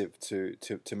expensive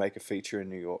to make a feature in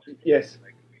New York. Yes,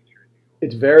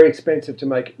 it's very expensive to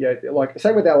make. Yeah,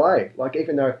 same with LA.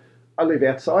 Even though I live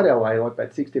outside LA,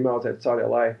 about 60 miles outside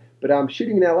LA, but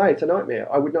shooting in LA, it's a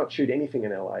nightmare. I would not shoot anything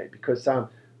in LA, because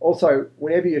also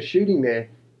whenever you're shooting there,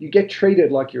 you get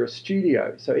treated like you're a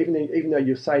studio. So even though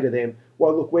you say to them,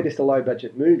 well, look, we're just a low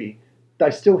budget movie, they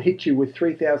still hit you with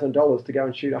 $3,000 to go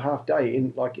and shoot a half day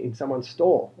in someone's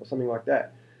store or something like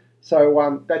that.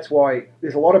 So that's why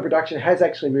there's a lot of production has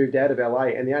actually moved out of LA,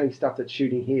 and the only stuff that's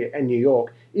shooting here and New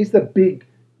York is the big,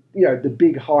 the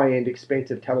big high-end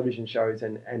expensive television shows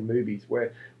and movies,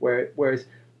 whereas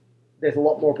there's a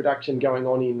lot more production going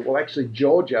on actually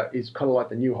Georgia is kind of like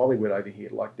the new Hollywood over here.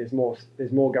 There's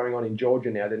more going on in Georgia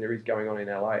now than there is going on in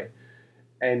LA,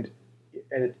 and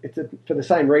it's for the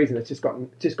same reason. It's just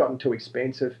gotten too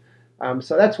expensive.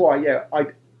 So that's why, yeah,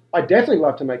 I definitely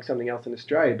love to make something else in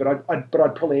Australia, but I'd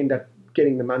probably end up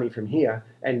getting the money from here,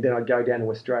 and then I'd go down to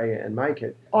Australia and make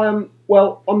it.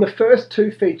 Well, on the first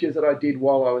 2 features that I did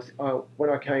when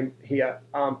I came here,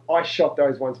 I shot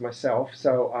those ones myself,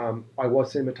 so I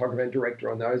was cinematographer and director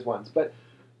on those ones. But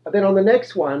then on the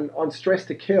next one, on Stress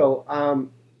to Kill,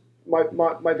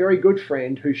 my very good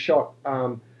friend who shot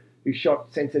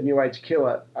Censored New Age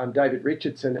Killer, David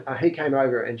Richardson, he came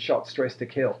over and shot Stress to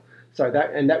Kill. So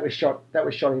that was shot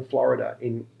in Florida.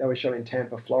 That was shot in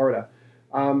Tampa, Florida,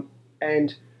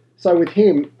 and so with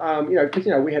him, because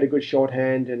we had a good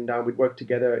shorthand, and we'd worked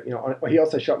together. He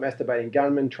also shot Masturbating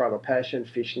Gunman, Trial of Passion,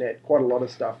 Fishnet, quite a lot of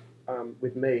stuff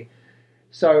with me.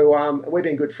 So we've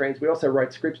been good friends. We also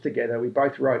wrote scripts together. We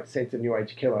both wrote Censored New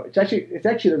Age Killer. It's actually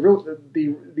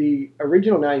the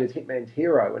original name is Hitman's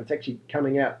Hero, and it's actually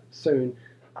coming out soon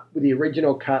with the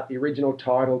original cut, the original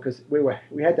title, because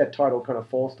we had that title kind of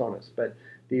forced on us, but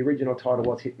the original title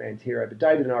was Hitman's Hero. But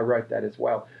David and I wrote that as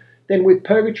well. Then with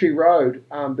Purgatory Road,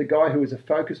 the guy who was a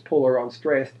focus puller on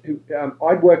Stressed,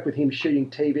 I'd worked with him shooting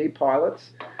TV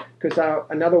pilots, because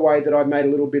another way that I've made a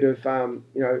little bit of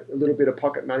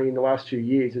pocket money in the last few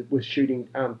years was shooting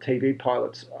TV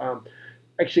pilots.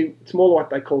 Actually, it's more like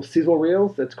they call sizzle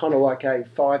reels. It's kind of like a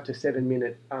 5 to 7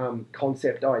 minute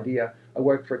concept idea. I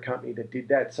worked for a company that did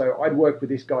that. So I'd worked with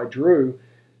this guy, Drew,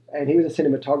 and he was a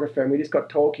cinematographer, and we just got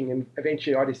talking, and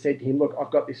eventually I just said to him, look,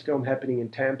 I've got this film happening in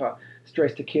Tampa,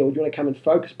 Stress to Kill. Do you want to come and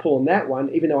focus pull on that one,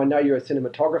 even though I know you're a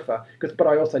cinematographer? But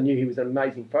I also knew he was an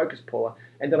amazing focus puller.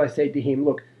 And then I said to him,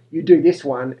 look, you do this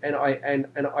one, and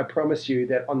I promise you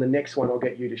that on the next one I'll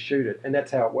get you to shoot it, and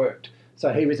that's how it worked.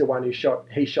 So he was the one who shot.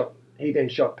 He then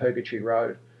shot Purgatory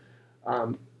Road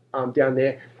down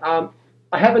there.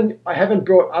 I haven't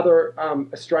brought other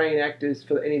Australian actors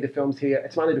for any of the films here.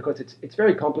 It's mainly because it's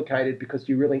very complicated because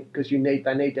they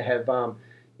need to have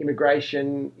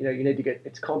immigration. You need to get,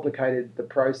 it's complicated, the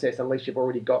process, unless you've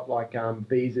already got like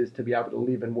visas to be able to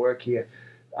live and work here.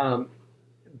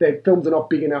 The films are not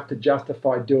big enough to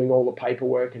justify doing all the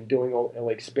paperwork and doing all the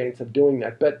expense of doing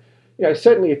that. But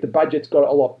certainly if the budget's got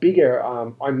a lot bigger,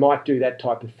 I might do that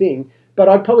type of thing. But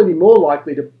I'd probably be more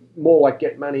likely to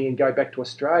get money and go back to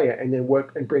Australia and then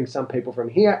work and bring some people from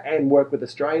here and work with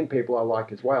Australian people I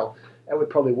like as well. That would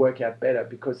probably work out better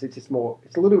because it's a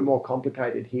little bit more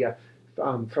complicated here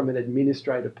from an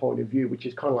administrative point of view, which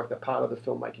is kind of like the part of the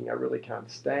filmmaking I really can't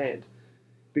stand.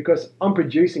 Because I'm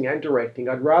producing and directing,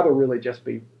 I'd rather really just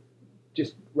be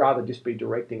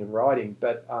directing and writing.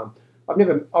 But I've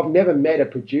never met a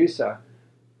producer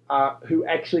who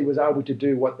actually was able to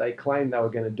do what they claimed they were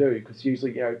going to do. Because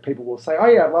usually, people will say, "Oh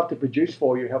yeah, I'd love to produce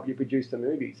for you, help you produce the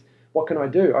movies. What can I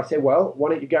do?" I said, "Well,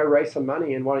 why don't you go raise some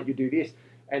money and why don't you do this?"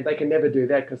 And they can never do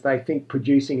that because they think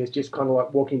producing is just kind of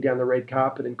like walking down the red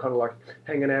carpet and kind of like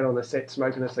hanging out on the set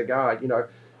smoking a cigar.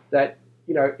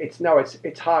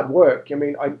 It's hard work. I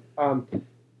mean, I know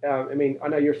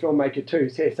you're a filmmaker too.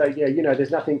 So yeah,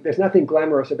 there's nothing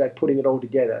glamorous about putting it all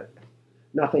together.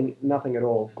 Nothing at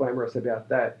all glamorous about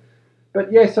that.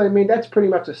 But yeah, so I mean, that's pretty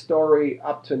much a story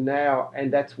up to now,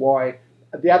 and that's why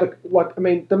the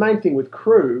main thing with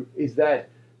crew is that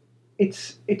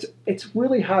it's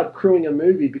really hard crewing a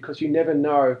movie because you never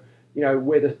know,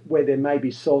 where there may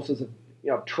be sources of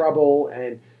trouble,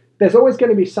 and there's always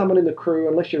going to be someone in the crew,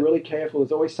 unless you're really careful.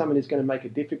 There's always someone who's going to make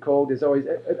it difficult. It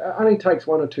only takes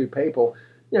one or two people,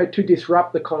 to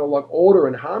disrupt the kind of like order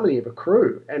and harmony of a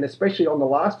crew. And especially on the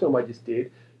last film I just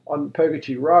did, on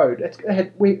Purgatory Road,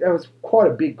 there was quite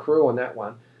a big crew on that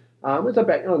one. It was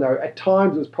about, I don't know, at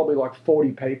times it was probably like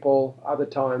 40 people, other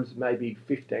times maybe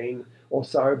 15 or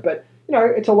so. But,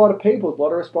 it's a lot of people, it's a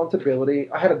lot of responsibility.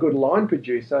 I had a good line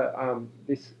producer,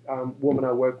 this woman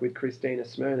I work with, Christina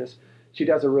Smirnis. She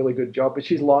does a really good job, but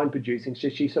she's line producing.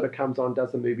 She sort of comes on,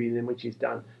 does the movie, and then when she's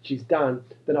done,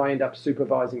 then I end up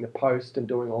supervising the post and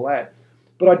doing all that.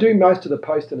 But I do most of the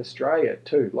post in Australia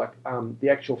too, like the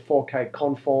actual 4K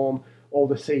conform, all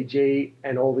the CG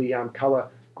and all the colour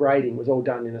grading was all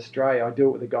done in Australia. I do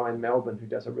it with a guy in Melbourne who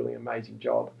does a really amazing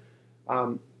job.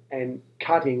 And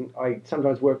cutting, I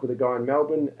sometimes work with a guy in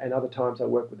Melbourne, and other times I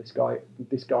work with this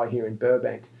guy here in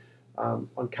Burbank.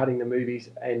 On cutting the movies,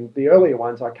 and the earlier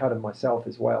ones I cut them myself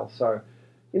as well. So,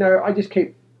 I just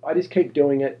keep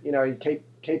doing it.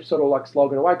 Keep sort of like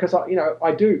slogging away because I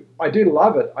do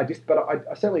love it. I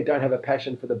certainly don't have a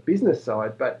passion for the business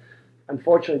side. But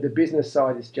unfortunately, the business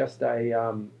side is just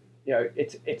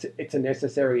it's a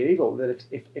necessary evil. That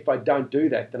if I don't do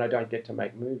that, then I don't get to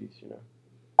make movies.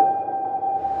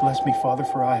 Bless me, Father,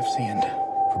 for I have sinned.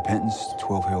 Repentance,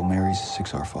 12 Hail Marys,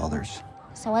 6 Our Fathers.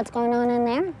 So what's going on in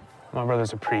there? My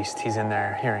brother's a priest. He's in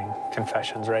there hearing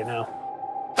confessions right now.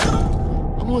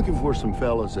 I'm looking for some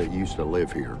fellas that used to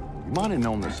live here. You might have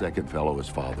known the second fellow as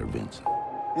Father Vincent.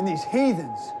 And these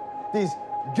heathens, these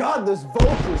godless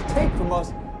vultures take from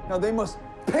us. Now they must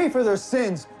pay for their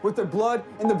sins with their blood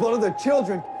and the blood of their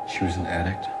children. She was an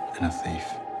addict and a thief.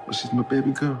 Well, she's my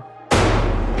baby girl.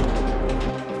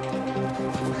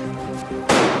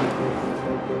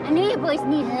 I knew you boys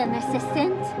needed an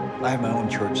assistant. I have my own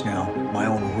church now, my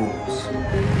own rules.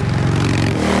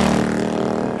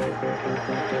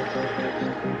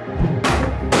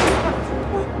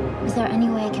 Is there any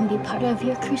way I can be part of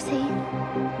your crusade?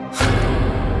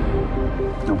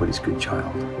 Nobody's good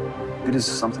child. Good is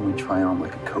something we try on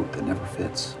like a coat that never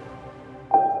fits.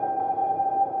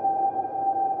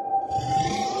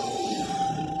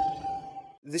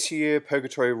 This year,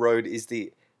 Purgatory Road is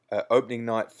the opening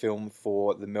night film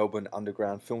for the Melbourne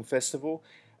Underground Film Festival.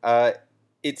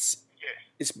 It's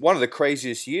one of the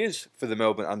craziest years for the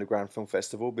Melbourne Underground Film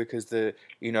Festival because the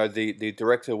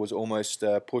director was almost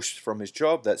pushed from his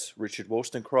job. That's Richard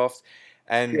Wollstonecraft,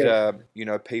 and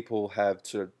people have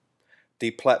sort of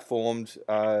deplatformed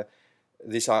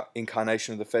this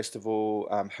incarnation of the festival,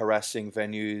 harassing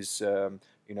venues,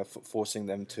 forcing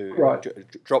them to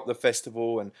drop the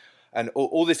festival, and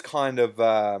all this kind of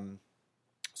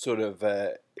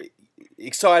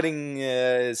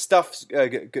exciting stuff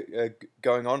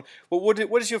going on. Well,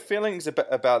 what is your feelings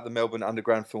about the Melbourne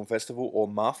Underground Film Festival, or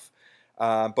MUF,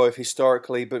 both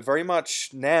historically but very much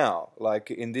now,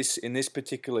 like in this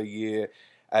particular year,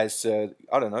 as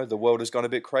the world has gone a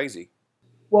bit crazy?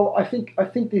 Well, I think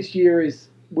this year is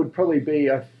would probably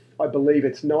be, I believe,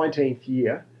 its 19th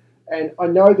year, and I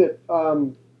know that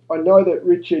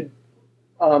Richard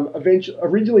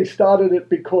originally started it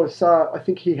because I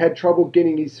think he had trouble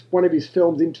getting one of his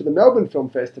films into the Melbourne Film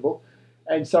Festival,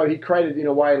 and so he created, in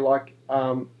a way, like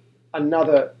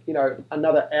another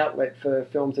outlet for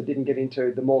films that didn't get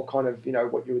into the more kind of,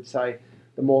 what you would say,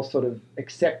 the more sort of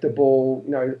acceptable,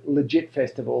 legit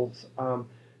festivals,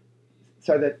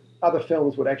 so that other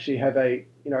films would actually have a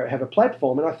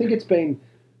platform. And I think it's been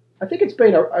despite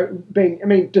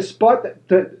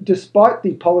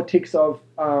the politics of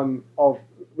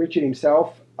Richard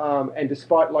himself, and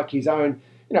despite like his own,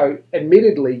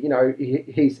 admittedly,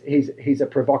 he's a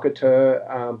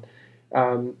provocateur.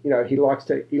 He likes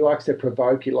to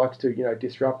provoke. He likes to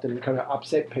disrupt and kind of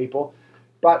upset people.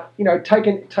 But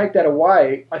take that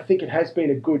away, I think it has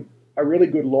been a really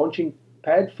good launching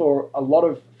pad for a lot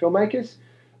of filmmakers,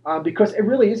 because it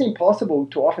really is impossible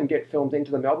to often get films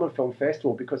into the Melbourne Film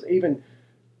Festival, because even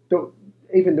the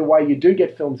way you do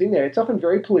get films in there, it's often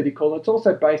very political. It's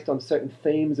also based on certain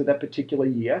themes of that particular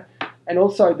year, and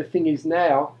also the thing is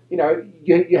now,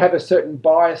 you have a certain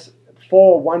bias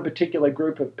for one particular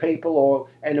group of people,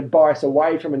 and a bias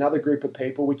away from another group of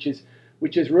people, which is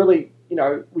really,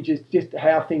 which is just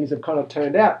how things have kind of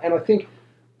turned out. And I think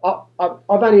I've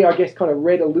only, I guess, kind of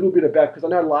read a little bit about, because I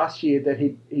know last year that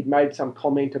he'd made some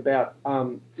comment about,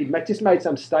 he'd just made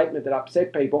some statement that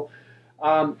upset people.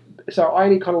 So I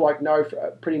only kind of know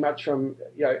pretty much from,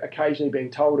 occasionally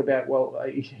being told about, well,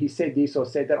 he said this or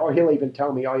said that, or he'll even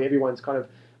tell me, everyone's kind of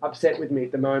upset with me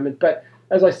at the moment. But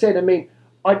as I said, I'm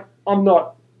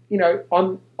not,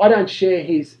 I don't share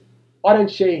his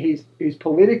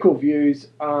political views.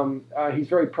 He's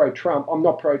very pro-Trump. I'm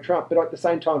not pro-Trump, but at the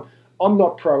same time, I'm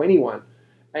not pro anyone.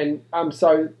 And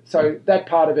so that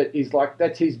part of it is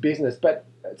that's his business. But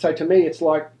so to me, it's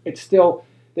still,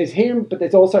 there's him, but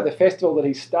there's also the festival that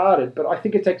he started. But I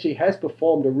think it actually has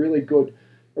performed a really good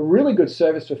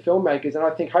service for filmmakers. And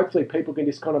I think hopefully people can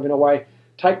just kind of, in a way,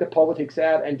 take the politics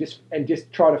out and just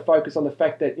try to focus on the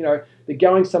fact that they're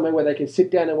going somewhere where they can sit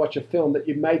down and watch a film that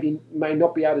you may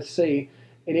not be able to see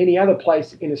in any other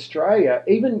place in Australia.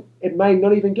 Even it may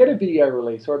not even get a video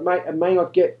release, or it may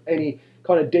not get any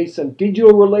kind of decent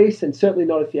digital release, and certainly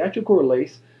not a theatrical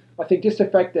release. I think just the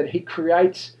fact that he's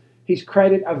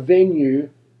created a venue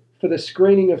for the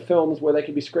screening of films where they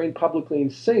can be screened publicly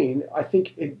and seen. I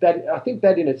think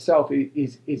that in itself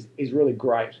is really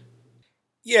great.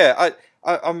 Yeah,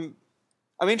 I'm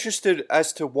interested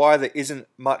as to why there isn't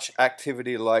much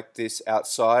activity like this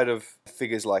outside of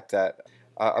figures like that.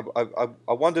 I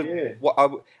wondered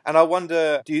I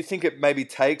wonder, do you think it maybe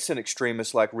takes an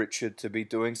extremist like Richard to be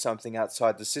doing something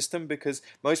outside the system? Because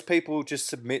most people just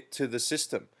submit to the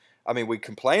system. We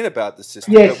complain about the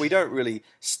system, yes, but we don't really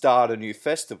start a new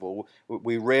festival.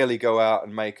 We rarely go out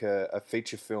and make a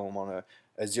feature film on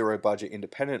a zero budget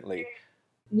independently.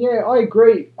 Yeah, I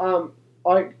agree. I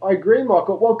agree,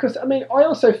 Michael. Well, because I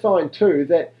also find too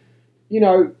that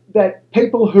that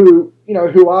people who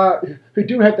who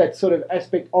do have that sort of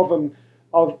aspect of them,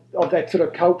 of that sort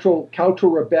of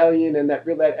cultural rebellion and that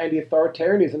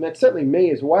anti-authoritarianism. That's certainly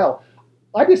me as well.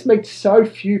 I just meet so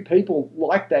few people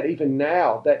like that even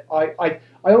now, that I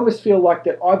almost feel like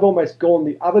that I've almost gone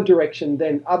the other direction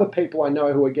than other people I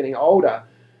know who are getting older.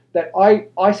 That I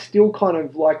still kind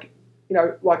of like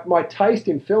my taste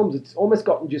in films, it's almost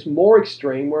gotten just more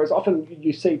extreme, whereas often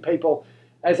you see people,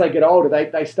 as they get older,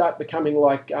 they start becoming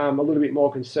like a little bit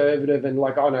more conservative and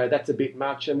like, oh no, that's a bit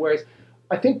much. And whereas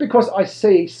I think because I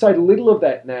see so little of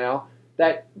that now,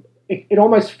 that it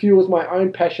almost fuels my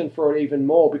own passion for it even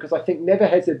more, because I think never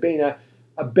has there been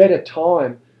a better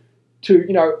time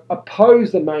to,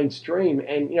 oppose the mainstream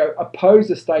and, oppose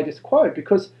the status quo,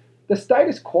 because the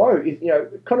status quo is,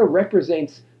 kind of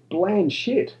represents bland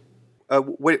shit.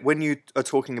 When you are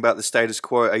talking about the status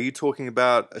quo, are you talking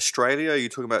about Australia? Are you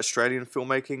talking about Australian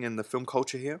filmmaking and the film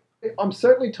culture here? I'm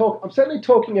certainly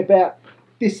talking about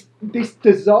this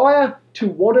desire to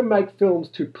want to make films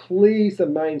to please the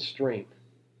mainstream.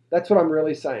 That's what I'm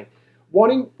really saying.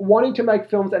 Wanting to make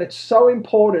films, and it's so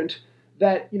important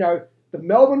that the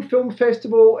Melbourne Film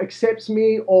Festival accepts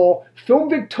me, or Film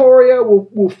Victoria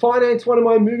will finance one of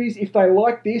my movies if they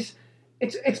like this.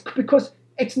 It's because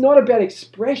it's not about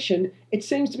expression. It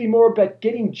seems to be more about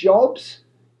getting jobs.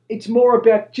 It's more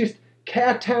about just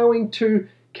kowtowing to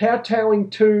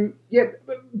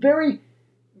very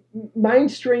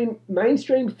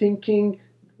mainstream thinking,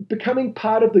 becoming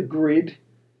part of the grid.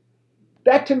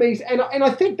 That to me is, and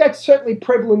I think that's certainly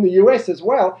prevalent in the US as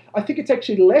well. I think it's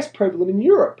actually less prevalent in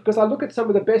Europe, because I look at some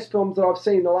of the best films that I've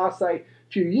seen in the last, say,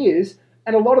 few years,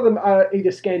 and a lot of them are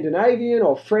either Scandinavian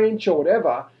or French or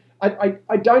whatever.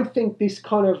 I don't think this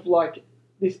kind of like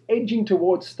this edging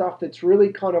towards stuff that's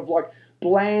really kind of like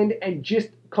bland and just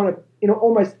kind of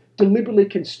almost deliberately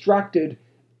constructed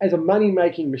as a money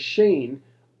making machine.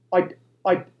 I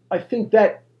think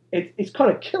that it's kind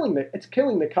of killing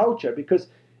the culture, because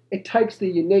it takes the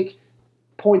unique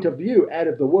point of view out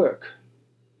of the work,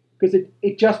 because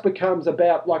it just becomes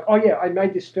about like, oh yeah, I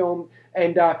made this film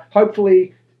and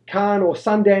hopefully Cannes or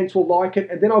Sundance will like it,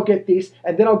 and then I'll get this,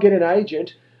 and then I'll get an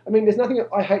agent. I mean, there's nothing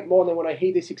I hate more than when I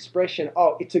hear this expression,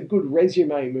 oh, it's a good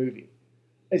resume movie.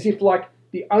 As if like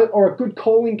or a good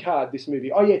calling card, this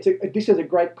movie. Oh yeah, this is a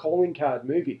great calling card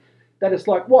movie. That is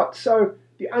like, what? So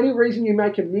the only reason you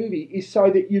make a movie is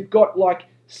so that you've got like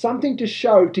something to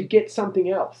show to get something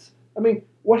else. I mean,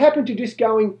 what happened to just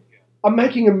going, I'm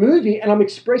making a movie and I'm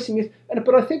expressing this?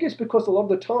 But I think it's because a lot of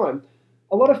the time,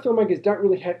 a lot of filmmakers don't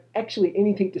really have actually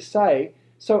anything to say.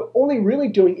 So all they're really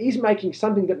doing is making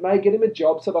something that may get them a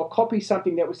job. So they'll copy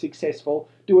something that was successful,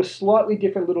 do a slightly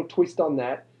different little twist on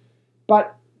that.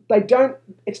 But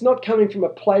it's not coming from a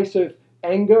place of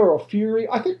anger or fury.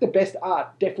 I think the best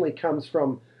art definitely comes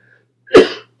from,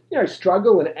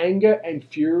 struggle and anger and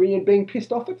fury and being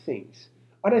pissed off at things.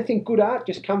 I don't think good art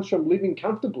just comes from living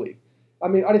comfortably. I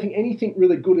mean, I don't think anything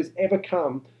really good has ever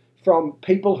come from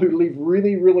people who live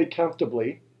really, really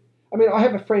comfortably. I mean, I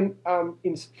have a friend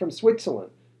from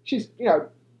Switzerland. She's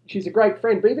a great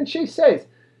friend, but even she says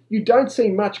you don't see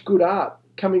much good art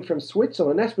coming from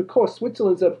Switzerland. That's because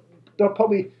Switzerland's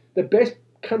probably the best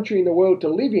country in the world to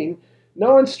live in.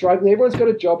 No one's struggling. Everyone's got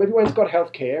a job. Everyone's got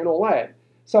healthcare and all that.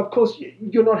 So, of course,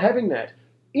 you're not having that.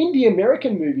 Indie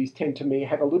American movies tend to me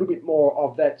have a little bit more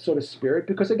of that sort of spirit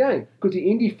because the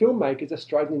indie filmmakers are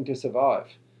struggling to survive.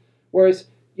 Whereas,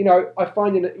 I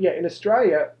find in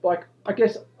Australia, like, I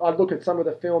guess I look at some of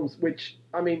the films which,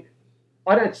 I mean,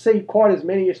 I don't see quite as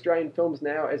many Australian films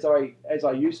now as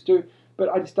I used to, but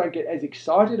I just don't get as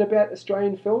excited about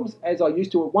Australian films as I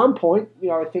used to at one point.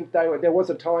 I think there was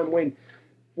a time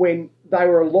when they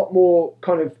were a lot more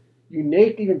kind of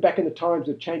unique, even back in the times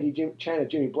of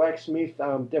Jimmy Blacksmith,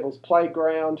 Devil's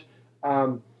Playground,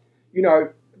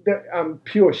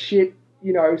 Pure Shit.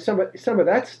 Some of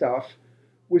that stuff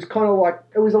was kind of like,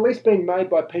 it was at least being made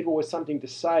by people with something to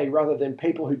say rather than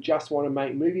people who just want to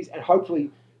make movies, and hopefully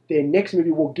their next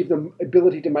movie will give them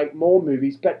ability to make more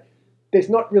movies, but there's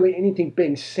not really anything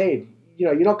being said.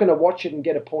 You're not going to watch it and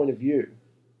get a point of view.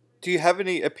 Do you have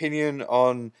any opinion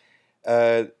on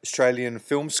Australian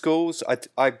film schools?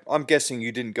 I'm guessing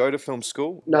you didn't go to film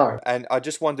school. No. And I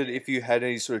just wondered if you had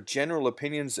any sort of general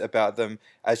opinions about them,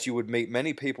 as you would meet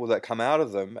many people that come out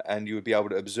of them and you would be able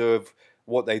to observe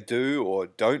what they do or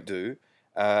don't do.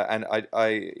 And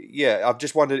I've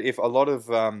just wondered if a lot of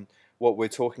what we're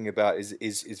talking about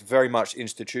is very much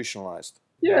institutionalized.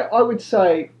 Yeah, I would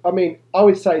say to me,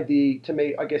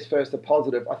 I guess first the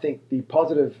positive. I think the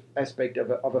positive aspect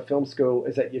of a film school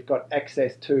is that you've got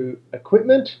access to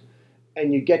equipment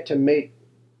and you get to meet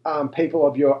people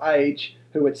of your age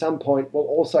who at some point will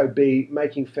also be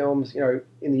making films, in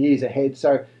the years ahead.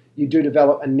 So you do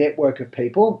develop a network of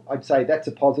people. I'd say that's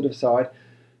a positive side.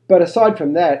 But aside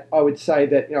from that, I would say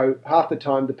that, half the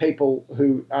time the people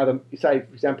who are say,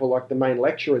 for example, like the main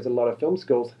lecturers at a lot of film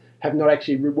schools have not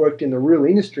actually worked in the real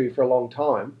industry for a long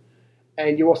time.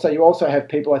 And you also have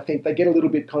people, I think, they get a little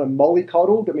bit kind of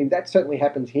mollycoddled. I mean, that certainly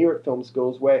happens here at film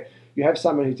schools, where you have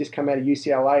someone who's just come out of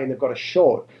UCLA and they've got a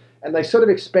short, and they sort of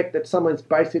expect that someone's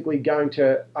basically going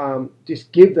to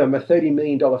just give them a $30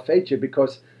 million feature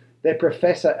because their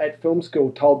professor at film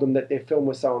school told them that their film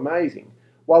was so amazing.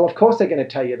 Well, of course they're going to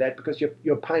tell you that because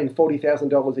you're paying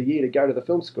 $40,000 a year to go to the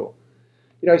film school.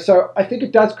 So I think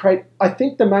it does create. I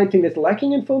think the main thing that's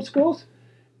lacking in film schools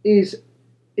is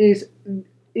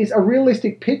a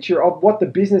realistic picture of what the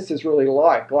business is really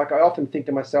like. Like, I often think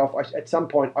to myself, at some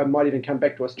point I might even come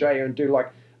back to Australia and do like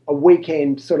a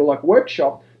weekend sort of like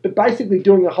workshop, but basically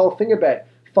doing the whole thing about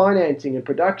financing and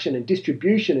production and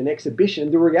distribution and exhibition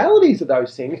and the realities of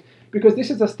those things, because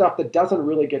this is the stuff that doesn't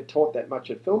really get taught that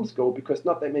much at film school because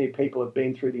not that many people have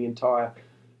been through the entire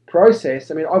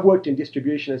process. I mean, I've worked in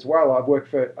distribution as well. I worked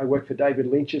for David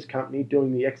Lynch's company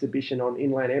doing the exhibition on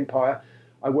Inland Empire.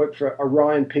 I worked for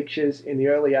Orion Pictures in the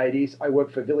early 80s. I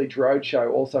worked for Village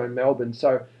Roadshow also in Melbourne.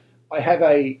 So I have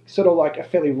a sort of like a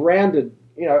fairly rounded,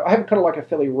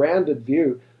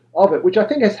 view of it, which I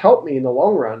think has helped me in the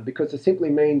long run because it simply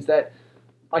means that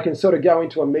I can sort of go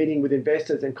into a meeting with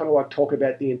investors and kind of like talk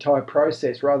about the entire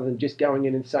process rather than just going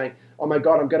in and saying, oh my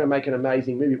God, I'm going to make an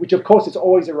amazing movie, which of course is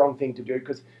always the wrong thing to do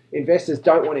because investors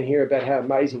don't want to hear about how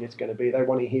amazing it's going to be. They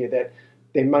want to hear that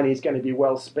their money is going to be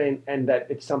well spent and that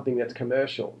it's something that's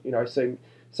commercial.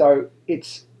 So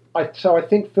I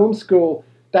think film school,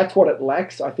 that's what it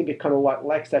lacks. I think it kind of like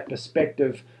lacks that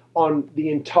perspective on the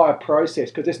entire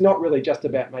process, because it's not really just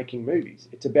about making movies.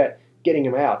 It's about getting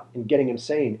them out and getting them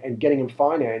seen and getting them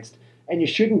financed. And you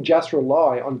shouldn't just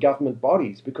rely on government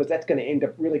bodies, because that's going to end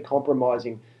up really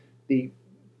compromising the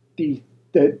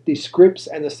scripts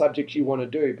and the subjects you want to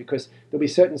do, because there'll be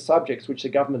certain subjects which the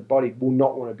government body will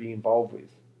not want to be involved with.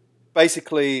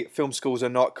 Basically, film schools are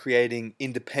not creating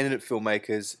independent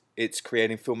filmmakers. It's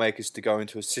creating filmmakers to go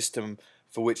into a system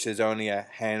for which there's only a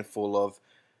handful of,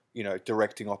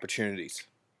 directing opportunities.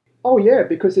 Oh yeah,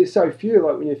 because there's so few.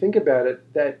 Like when you think about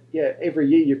it, that every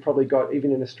year you've probably got,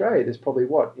 even in Australia, there's probably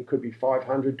it could be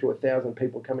 500 to 1,000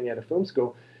 people coming out of film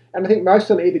school, and I think most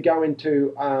of them either go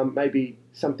into maybe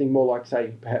something more like,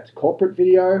 say, perhaps corporate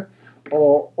video,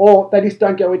 or they just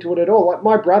don't go into it at all. Like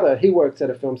my brother, he works at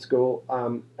a film school.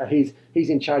 He's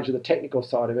in charge of the technical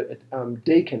side of it at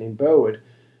Deakin in Burwood.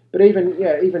 But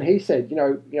even he said,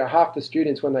 half the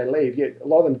students when they leave, a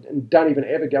lot of them don't even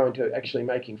ever go into actually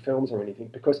making films or anything,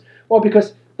 because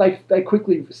they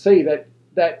quickly see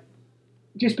that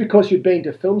just because you've been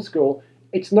to film school,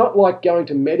 it's not like going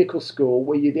to medical school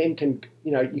where you then can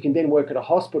you can then work at a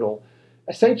hospital.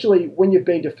 Essentially, when you've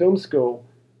been to film school,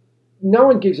 no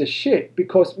one gives a shit,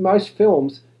 because most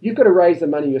films you've got to raise the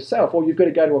money yourself, or you've got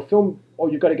to go to a film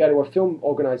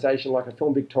organisation like a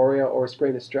Film Victoria or a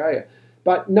Screen Australia.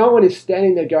 But no one is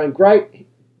standing there going, great,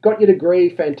 got your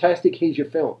degree, fantastic, here's your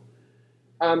film.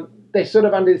 They sort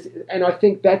of and I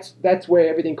think that's where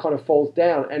everything kind of falls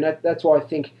down. And that's why I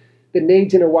think the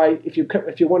needs, in a way, if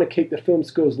you want to keep the film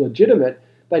schools legitimate,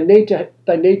 they need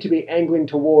to be angling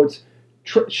towards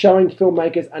showing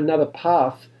filmmakers another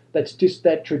path that's just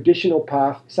that traditional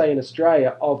path, say in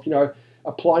Australia, of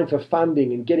applying for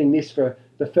funding and getting this for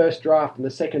the first draft and the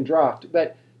second draft.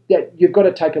 That you've got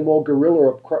to take a more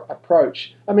guerrilla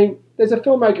approach. I mean, there's a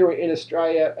filmmaker in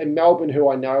Australia, in Melbourne,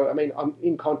 who I know. I mean, I'm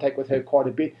in contact with her quite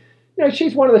a bit.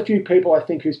 She's one of the few people I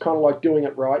think who's kind of like doing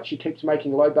it right. She keeps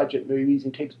making low-budget movies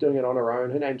and keeps doing it on her own.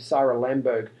 Her name's Sarah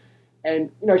Lamberg.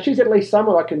 And, she's at least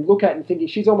someone I can look at and think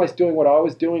she's almost doing what I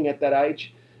was doing at that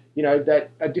age.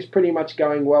 That are just pretty much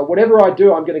going, well, whatever I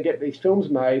do, I'm going to get these films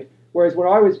made. Whereas when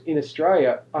I was in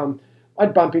Australia,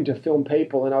 I'd bump into film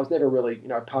people, and I was never really,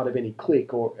 part of any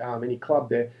clique or any club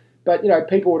there. But,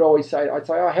 people would always say, I'd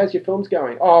say, oh, how's your films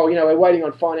going? Oh, we're waiting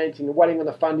on financing, we're waiting on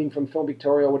the funding from Film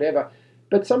Victoria or whatever.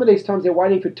 But some of these times they're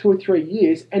waiting for 2 or 3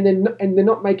 years, and they're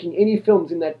not making any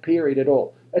films in that period at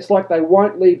all. It's like they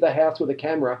won't leave the house with a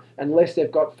camera unless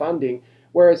they've got funding.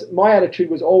 Whereas my attitude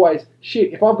was always,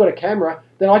 shit, if I've got a camera,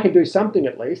 then I can do something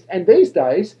at least. And these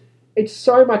days, it's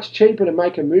so much cheaper to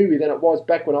make a movie than it was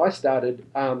back when I started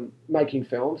making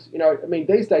films.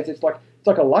 These days it's like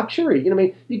a luxury. You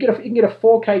can get a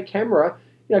 4K camera,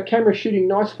 camera shooting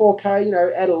nice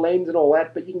 4K, add a lens and all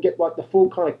that, but you can get like the full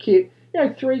kind of kit.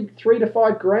 $3 to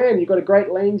 $5 grand. You've got a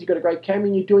great lens, you've got a great camera,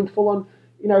 and you're doing full on,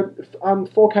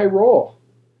 4K raw.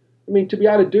 To be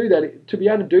able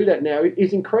to do that now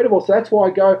is incredible. So that's why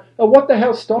I go, oh, what the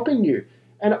hell's stopping you?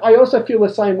 And I also feel the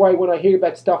same way when I hear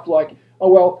about stuff like, oh,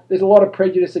 well, there's a lot of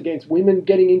prejudice against women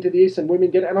getting into this and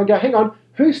and I go, hang on,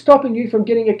 who's stopping you from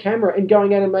getting a camera and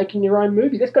going out and making your own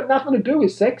movie? That's got nothing to do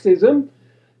with sexism.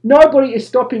 Nobody is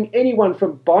stopping anyone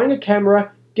from buying a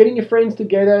camera, getting your friends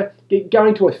together,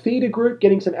 going to a theatre group,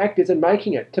 getting some actors and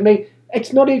making it. To me,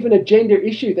 it's not even a gender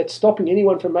issue that's stopping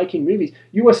anyone from making movies.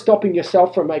 You are stopping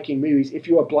yourself from making movies if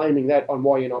you are blaming that on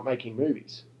why you're not making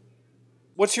movies.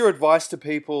 What's your advice to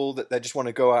people that they just want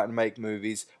to go out and make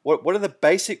movies? What are the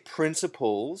basic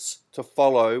principles to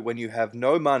follow when you have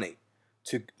no money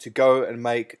to go and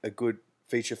make a good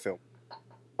feature film?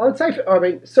 I would say,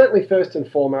 certainly first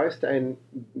and foremost, and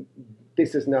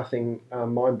this is nothing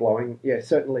mind-blowing,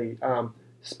 certainly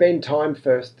spend time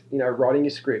first, writing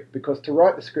your script, because to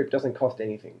write the script doesn't cost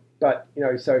anything. But,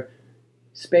 so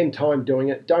spend time doing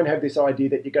it. Don't have this idea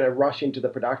that you're going to rush into the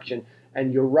production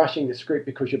and you're rushing the script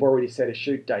because you've already set a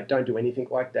shoot date. Don't do anything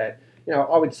like that.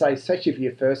 I would say, especially for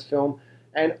your first film.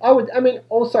 And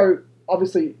also,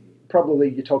 obviously, probably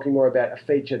you're talking more about a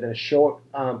feature than a short,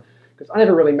 because I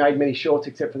never really made many shorts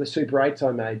except for the Super 8s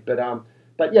I made.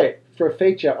 But yeah, for a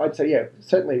feature, I'd say,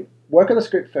 certainly work on the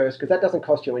script first, because that doesn't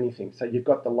cost you anything. So you've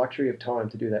got the luxury of time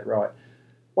to do that right.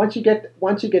 Once you get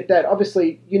that,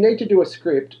 obviously, you need to do a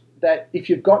script that, if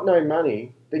you've got no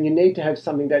money, then you need to have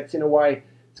something that's, in a way,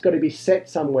 it's got to be set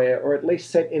somewhere, or at least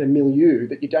set in a milieu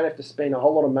that you don't have to spend a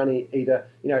whole lot of money either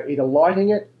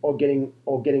lighting it or getting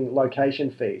location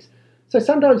fees. So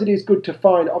sometimes it is good to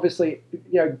find, obviously,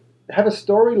 have a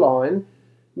storyline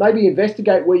maybe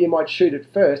investigate where you might shoot it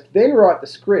first, then write the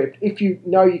script if you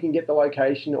know you can get the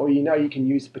location or you know you can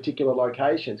use particular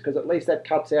locations, because at least that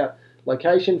cuts out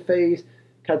location fees,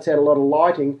 cuts out a lot of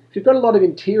lighting. If you've got a lot of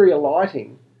interior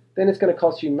lighting, then it's going to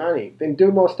cost you money. Then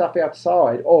do more stuff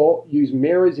outside, or use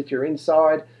mirrors if you're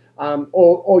inside,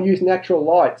 or use natural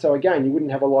light. So again, you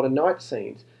wouldn't have a lot of night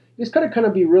scenes. You just got to kind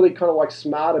of be really kind of like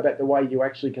smart about the way you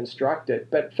actually construct it.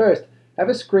 But first, have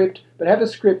a script, but have a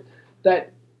script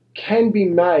that can be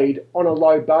made on a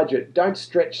low budget. Don't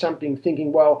stretch something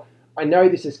thinking, well, I know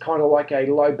this is kind of like a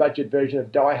low budget version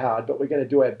of Die Hard, but we're going to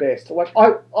do our best. Like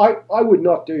I would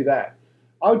not do that.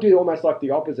 I would do almost like the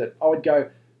opposite. I would go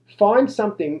find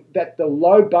something that the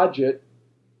low budget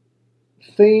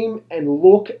theme and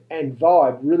look and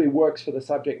vibe really works for the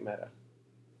subject matter.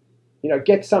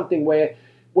 Get something where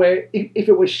if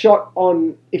it was shot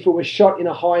in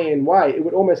a high end way, it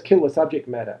would almost kill the subject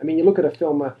matter. I mean, you look at a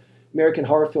film, American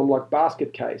horror film like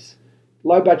Basket Case,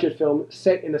 low budget film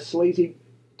set in a sleazy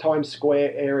Times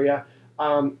Square area,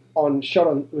 was shot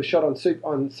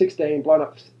on 16, blown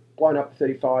up to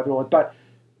 35 and all that. But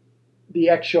the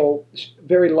actual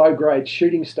very low grade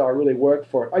shooting style really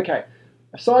worked for it. Okay,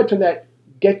 aside from that,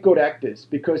 get good actors,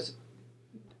 because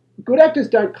good actors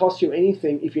don't cost you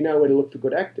anything if you know where to look for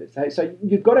good actors. So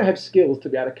you've got to have skills to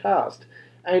be able to cast.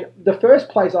 And the first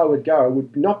place I would go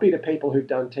would not be to people who've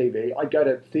done TV. I'd go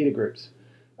to theatre groups,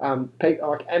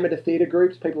 like amateur theatre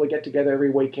groups, people who get together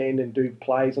every weekend and do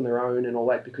plays on their own and all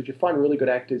that, because you find really good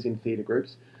actors in theatre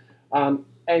groups. And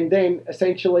then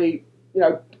essentially,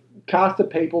 cast the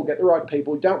people, get the right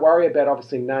people. Don't worry about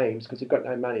obviously names, because you've got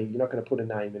no money. You're not going to put a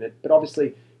name in it. But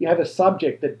obviously you have a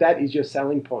subject that is your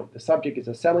selling point. The subject is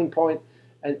a selling point.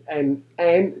 And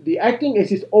the acting is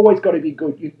just always got to be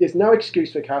good. There's no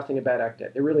excuse for casting a bad actor.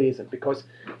 There really isn't, because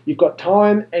you've got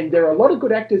time, and there are a lot of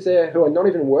good actors there who are not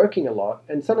even working a lot.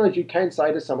 And sometimes you can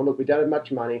say to someone, look, we don't have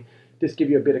much money, just give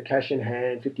you a bit of cash in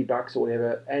hand, $50 or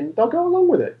whatever, and they'll go along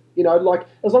with it. Like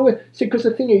as long as, because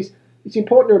the thing is, it's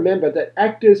important to remember that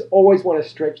actors always want to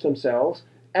stretch themselves.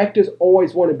 Actors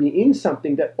always want to be in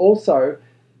something that also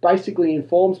basically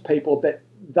informs people that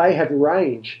they have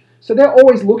range. So they're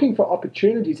always looking for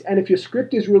opportunities, and if your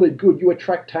script is really good, you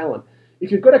attract talent.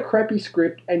 If you've got a crappy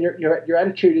script and your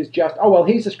attitude is just, oh, well,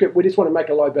 here's the script, we just want to make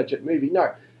a low-budget movie.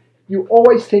 No, you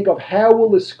always think of how will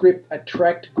the script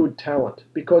attract good talent,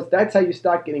 because that's how you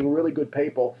start getting really good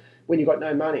people when you've got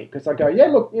no money. Because I go, yeah,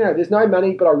 look, there's no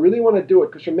money, but I really want to do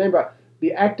it, because remember,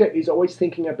 the actor is always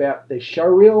thinking about their show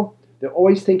reel. They're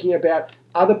always thinking about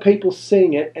other people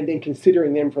seeing it and then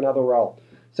considering them for another role.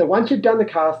 So once you've done the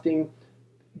casting,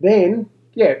 then,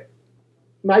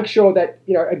 make sure that,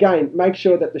 make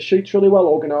sure that the shoot's really well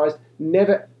organised.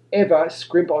 Never, ever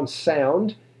scrimp on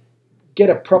sound. Get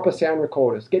a proper sound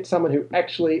recorder. Get someone who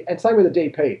actually, and same with the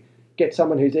DP, get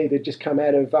someone who's either just come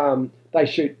out of, they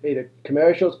shoot either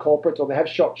commercials, corporates, or they have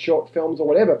shot short films or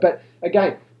whatever. But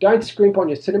again, don't scrimp on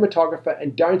your cinematographer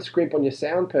and don't scrimp on your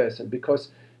sound person, because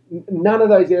none of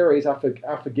those areas are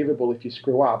forgivable if you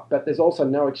screw up. But there's also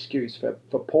no excuse for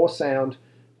poor sound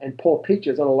and poor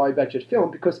pictures on a low-budget film,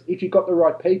 because if you've got the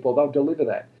right people, they'll deliver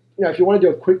that. If you want to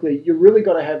do it quickly, you really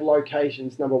got to have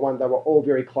locations, number one, that were all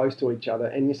very close to each other.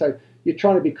 And so you're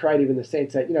trying to be creative in the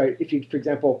sense that, if you, for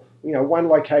example, one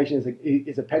location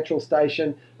is a petrol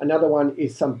station, another one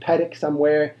is some paddock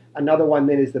somewhere, another one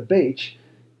then is the beach.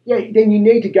 Then you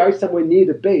need to go somewhere near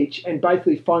the beach and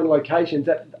basically find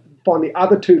the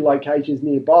other two locations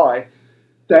nearby,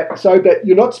 so that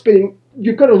you're not spending.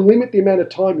 You've got to limit the amount of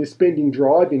time you're spending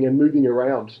driving and moving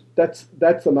around. That's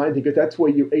the main thing, because that's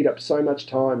where you eat up so much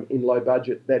time in low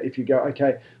budget, that if you go,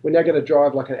 okay, we're now going to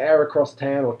drive like an hour across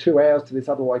town or 2 hours to this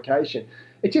other location.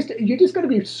 You just got to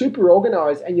be super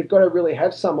organised, and you've got to really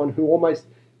have someone who almost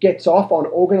gets off on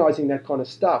organising that kind of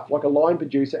stuff, like a line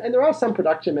producer. And there are some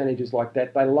production managers like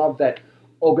that. They love that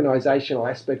organisational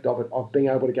aspect of it, of being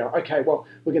able to go, okay, well,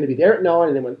 we're going to be there at 9,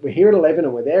 and then we're here at 11,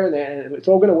 and we're there and there, and it's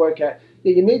all going to work out.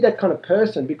 You need that kind of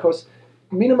person, because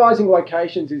minimising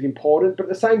locations is important, but at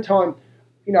the same time,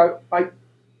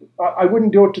 I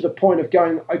wouldn't do it to the point of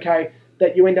going, okay,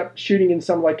 that you end up shooting in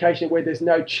some location where there's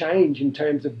no change in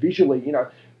terms of visually,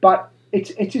 but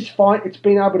it's just fine. It's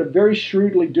being able to very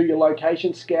shrewdly do your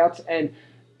location scouts and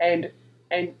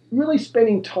really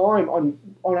spending time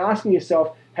on asking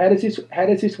yourself, how does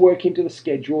this work into the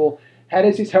schedule? How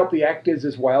does this help the actors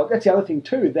as well? That's the other thing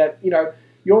too, that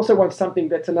you also want something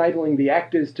that's enabling the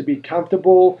actors to be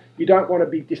comfortable. You don't want to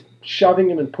be just shoving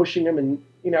them and pushing them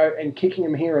and kicking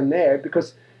them here and there,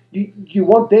 because you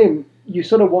want them. You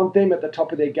sort of want them at the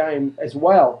top of their game as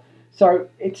well. So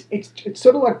it's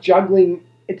sort of like juggling.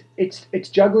 It's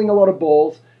juggling a lot of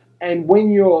balls, And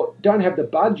when you don't have the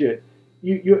budget,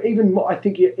 you're even more, I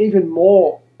think you're even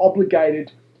more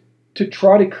obligated to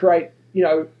try to create,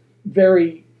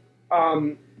 very,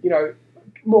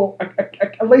 more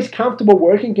at least comfortable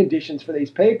working conditions for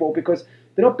these people because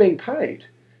they're not being paid.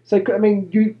 So I mean,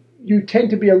 you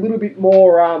tend to be a little bit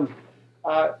more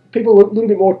people are a little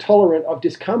bit more tolerant of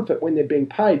discomfort when they're being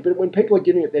paid. But when people are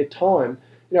giving it their time,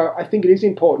 I think it is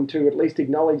important to at least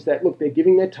acknowledge that, look, they're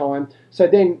giving their time. So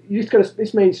then you just got to.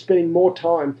 This means spending more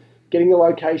time getting the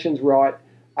locations right,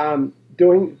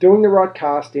 doing the right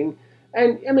casting.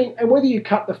 And I mean, and whether you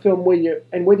cut the film when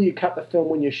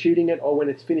you're shooting it or when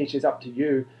it's finished is up to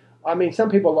you. I mean, some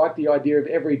people like the idea of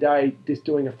every day just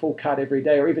doing a full cut every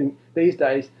day, or even these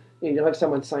days, you'll have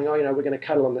someone saying, "Oh, we're going to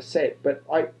cut it on the set." But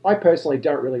I personally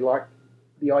don't really like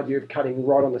the idea of cutting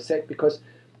right on the set because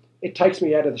it takes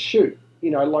me out of the shoot.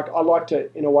 Like I like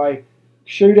to, in a way,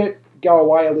 shoot it, go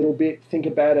away a little bit, think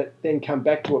about it, then come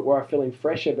back to it where I'm feeling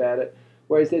fresh about it.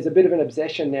 Whereas there's a bit of an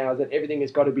obsession now that everything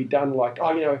has got to be done like,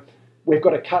 we've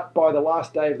got to cut by the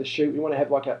last day of the shoot. We want to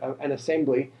have like an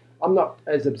assembly. I'm not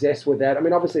as obsessed with that. I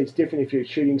mean, obviously it's different if you're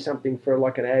shooting something for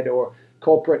like an ad or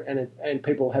corporate and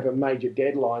people have a major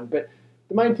deadline. But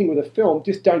the main thing with a film,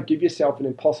 just don't give yourself an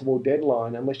impossible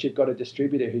deadline unless you've got a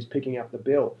distributor who's picking up the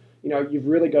bill. You've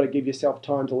really got to give yourself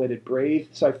time to let it breathe.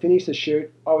 So finish the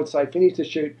shoot. I would say finish the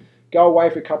shoot, go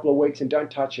away for a couple of weeks and don't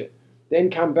touch it.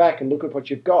 Then come back and look at what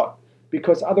you've got.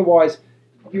 Because otherwise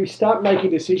you start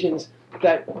making decisions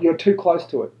that you're too close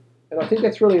to it. And I think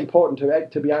that's really important to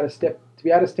be able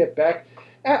to step back.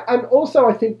 And also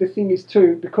I think the thing is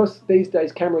too, because these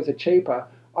days cameras are cheaper,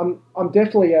 I'm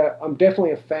definitely a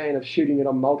fan of shooting it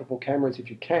on multiple cameras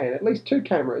if you can, at least 2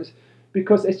 cameras,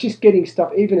 because it's just getting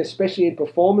stuff, even especially in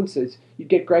performances, you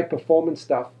get great performance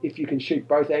stuff if you can shoot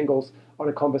both angles on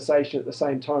a conversation at the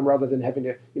same time rather than having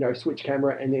to, switch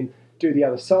camera and then do the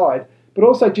other side. But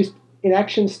also just in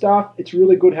action stuff, it's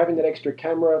really good having that extra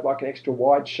camera, like an extra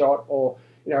wide shot or,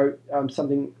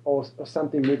 something or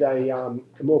something with a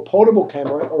more portable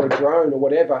camera or a drone or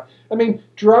whatever. I mean,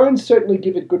 drones certainly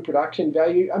give it good production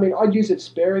value. I mean, I use it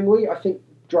sparingly. I think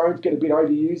drones get a bit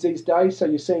overused these days. So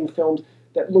you're seeing films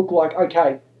that look like,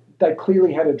 okay, they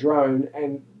clearly had a drone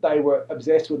and they were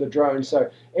obsessed with a drone.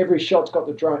 So every shot's got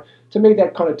the drone. To me,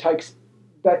 that kind of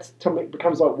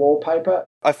becomes like wallpaper.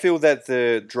 I feel that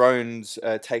the drones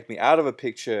take me out of a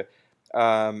picture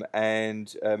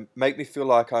and make me feel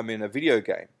like I'm in a video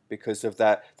game because of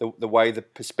that, the way the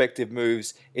perspective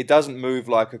moves. It doesn't move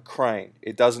like a crane.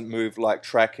 It doesn't move like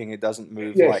tracking. It doesn't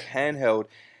move like handheld.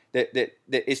 That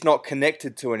it's not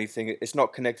connected to anything. It's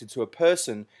not connected to a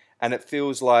person, and it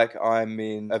feels like I'm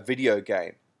in a video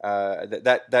game.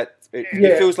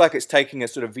 It feels like it's taking a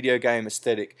sort of video game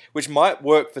aesthetic, which might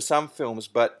work for some films,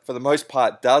 but for the most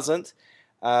part doesn't.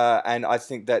 And I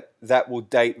think that will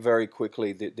date very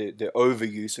quickly, the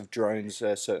overuse of drones,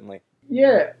 certainly.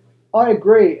 Yeah, I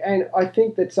agree. And I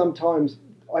think that sometimes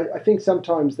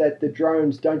that the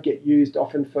drones don't get used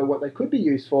often for what they could be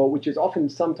used for, which is often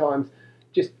sometimes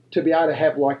just to be able to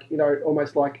have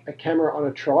almost like a camera on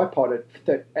a tripod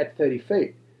at 30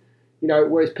 feet.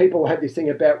 Whereas people have this thing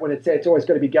about when it's always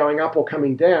got to be going up or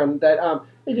coming down, that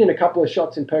even a couple of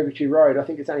shots in Purgatory Road, I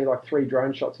think it's only like 3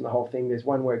 drone shots in the whole thing. There's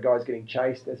one where a guy's getting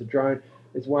chased, there's a drone,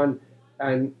 there's one,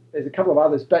 and there's a couple of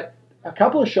others. But a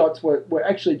couple of shots were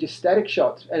actually just static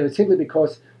shots, and it was simply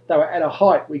because they were at a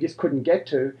height we just couldn't get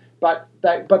to, but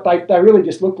they really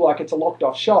just look like it's a locked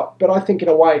off shot. But I think in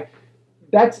a way,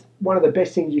 that's one of the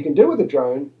best things you can do with a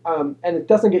drone, and it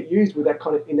doesn't get used with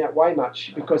in that way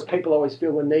much because people always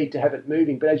feel the need to have it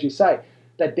moving. But as you say,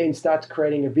 that then starts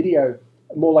creating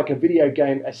more like a video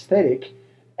game aesthetic,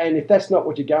 and if that's not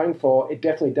what you're going for, it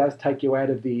definitely does take you out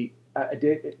of the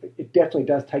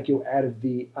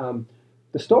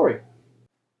the story.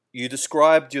 You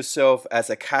described yourself as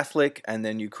a Catholic, and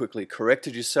then you quickly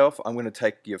corrected yourself. I'm going to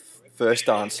take your first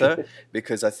answer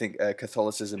because I think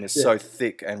Catholicism is so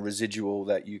thick and residual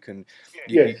that you can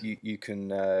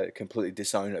completely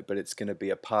disown it, but it's going to be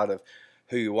a part of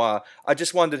who you are. I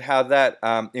just wondered how that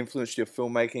influenced your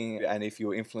filmmaking, and if you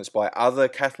were influenced by other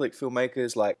Catholic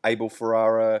filmmakers like Abel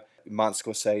Ferrara,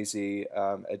 Martin Scorsese,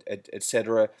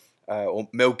 etc., or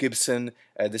Mel Gibson.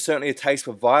 There's certainly a taste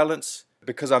for violence.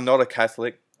 Because I'm not a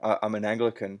Catholic, I'm an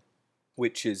Anglican,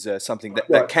 which is something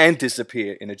that can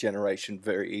disappear in a generation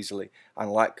very easily,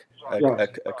 unlike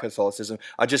Catholicism.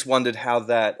 I just wondered how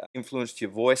that influenced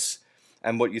your voice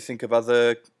and what you think of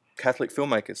other Catholic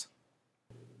filmmakers.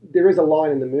 There is a line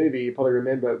in the movie, you probably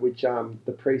remember, which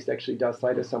the priest actually does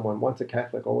say to someone, "Once a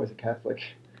Catholic, always a Catholic."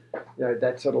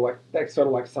 That sort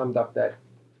of like summed up that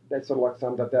that sort of like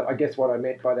sums up that. I guess what I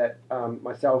meant by that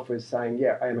myself was saying,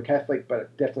 yeah, I am a Catholic,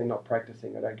 but definitely not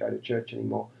practicing. I don't go to church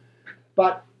anymore.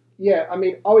 But yeah, I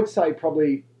mean, I would say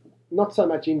probably not so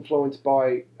much influenced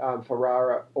by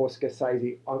Ferrara or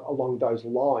Scorsese along those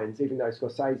lines, even though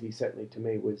Scorsese certainly to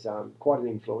me was quite an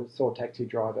influence. Saw Taxi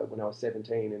Driver when I was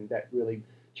 17, and that really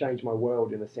changed my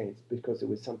world in a sense because it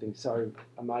was something so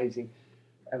amazing.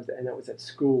 And that was at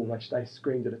school, like they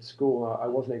screened it at school. I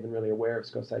wasn't even really aware of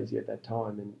Scorsese at that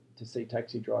time, and to see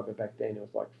Taxi Driver back then, it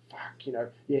was like, fuck, you know,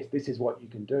 yes, this is what you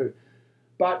can do.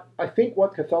 But I think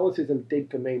what Catholicism did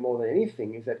for me more than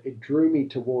anything is that it drew me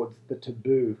towards the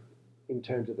taboo in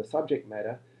terms of the subject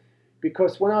matter.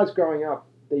 Because when I was growing up,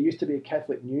 there used to be a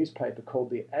Catholic newspaper called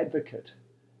The Advocate.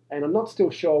 And I'm not still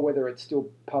sure whether it's still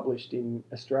published in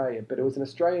Australia, but it was an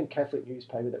Australian Catholic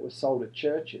newspaper that was sold at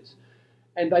churches.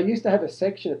 And they used to have a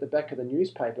section at the back of the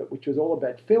newspaper which was all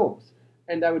about films.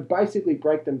 And they would basically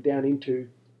break them down into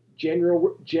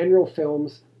general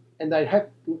films, and they'd have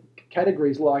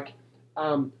categories like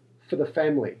for the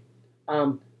family,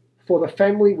 for the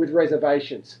family with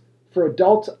reservations, for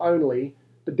adults only.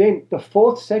 But then the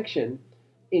fourth section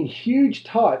in huge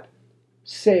type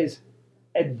says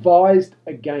advised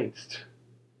against.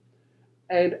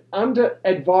 And under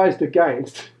advised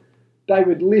against, they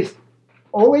would list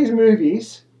all these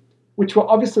movies, which were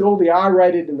obviously all the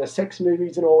R-rated and the sex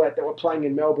movies and all that were playing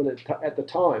in Melbourne at the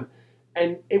time.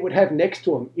 And it would have next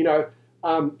to them, you know,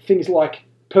 things like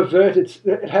perverted,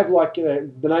 it'd have like the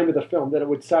name of the film, that it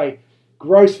would say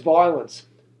gross violence,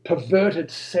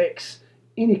 perverted sex,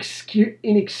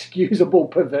 inexcusable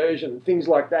perversion, things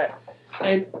like that.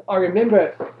 And I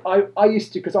remember I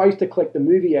used to collect the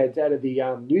movie ads out of the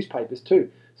newspapers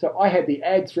too. So I had the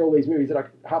ads for all these movies that I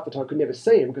half the time could never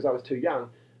see them because I was too young.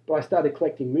 But I started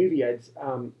collecting movie ads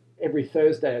every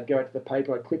Thursday. I'd go out to the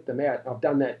paper, I'd clip them out. I've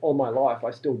done that all my life.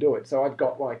 I still do it. So I've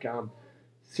got like,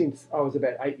 since I was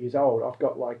about 8 years old, I've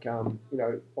got like, you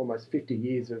know, almost 50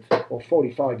 years of, or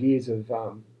 45 years of,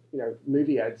 you know,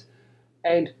 movie ads.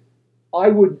 And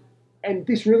and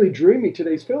this really drew me to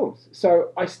these films.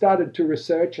 So I started to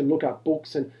research and look up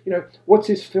books and, you know, what's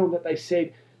this film that they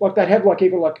said, like they'd have like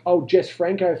even like old Jess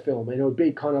Franco film, and it would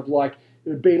be kind of like, it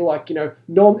would be like, you know,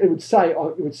 it would say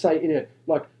in it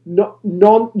like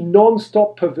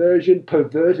non-stop perversion,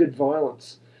 perverted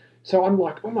violence. So I'm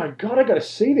like, oh my God, I got to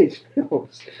see these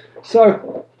films.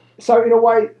 So in a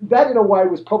way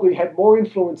was probably had more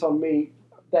influence on me.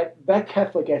 That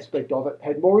Catholic aspect of it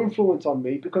had more influence on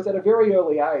me because at a very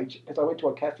early age, as I went to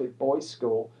a Catholic boys'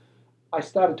 school, I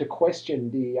started to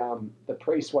question the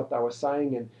priests, what they were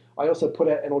saying, and I also put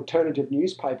out an alternative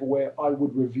newspaper where I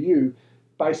would review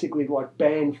basically like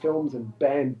banned films and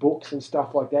banned books and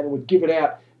stuff like that, and would give it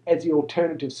out as the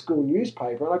alternative school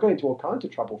newspaper. And I got into all kinds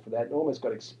of trouble for that and almost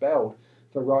got expelled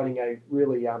for writing a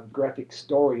really graphic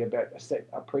story about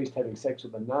a priest having sex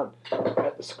with a nun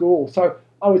at the school. So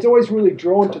I was always really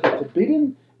drawn to the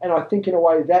forbidden, and I think in a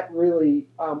way that really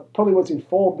probably was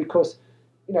informed because,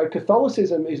 you know,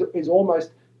 Catholicism is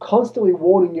almost constantly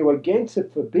warning you against the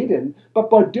forbidden, but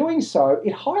by doing so,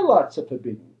 it highlights the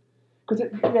forbidden. Because,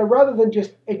 you know, rather than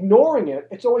just ignoring it,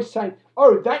 it's always saying,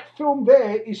 oh, that film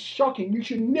there is shocking. You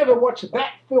should never watch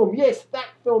that film. Yes, that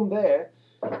film there.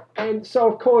 And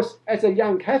so, of course, as a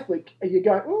young Catholic, you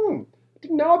go, I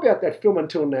didn't know about that film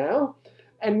until now.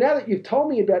 And now that you've told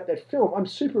me about that film, I'm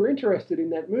super interested in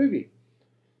that movie.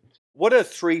 What are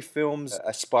 3 films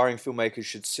aspiring filmmakers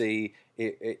should see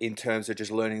in terms of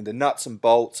just learning the nuts and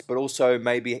bolts, but also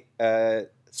maybe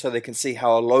so they can see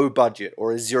how a low budget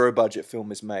or a zero budget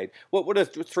film is made? What are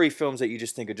 3 films that you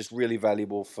just think are just really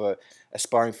valuable for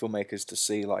aspiring filmmakers to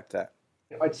see like that?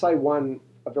 I'd say one,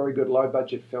 a very good low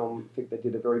budget film, I think they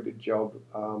did a very good job,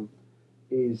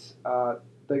 is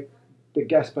the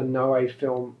Gaspar Noé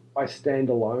film, I Stand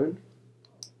Alone.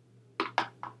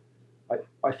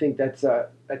 I think that's a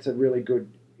really good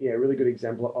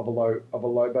example of a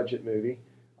low budget movie.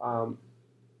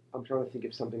 I'm trying to think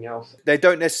of something else. They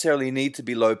don't necessarily need to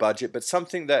be low budget, but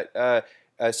something that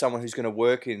someone who's going to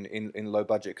work in low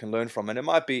budget can learn from. And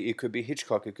it could be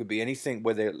Hitchcock, it could be anything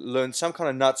where they learn some kind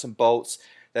of nuts and bolts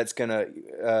that's going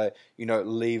to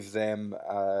leave them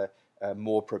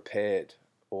more prepared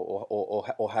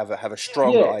or have a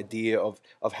stronger idea of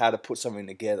how to put something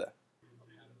together.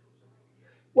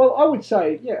 Well, I would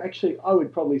say, I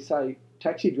would probably say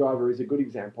Taxi Driver is a good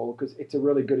example because it's a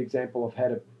really good example of how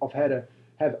to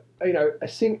have, you know,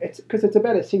 it's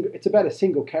about a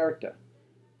single character.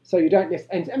 So you don't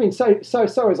necessarily, and I mean, so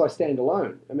as I Stand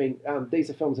Alone. I mean, these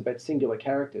are films about singular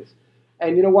characters,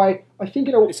 and in a way, I think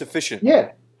it's efficient.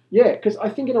 Yeah, because I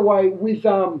think in a way with,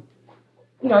 you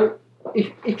know,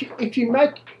 if you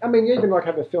make, I mean, you even like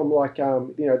have a film like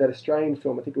that Australian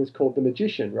film. I think it was called The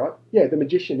Magician, right? Yeah, The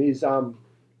Magician is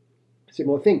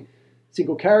similar thing,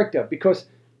 single character, because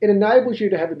it enables you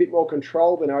to have a bit more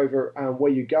control than over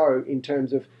where you go in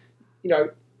terms of,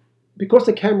 because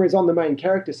the camera is on the main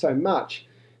character so much.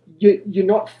 You're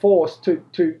not forced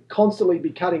to constantly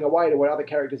be cutting away to what other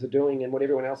characters are doing and what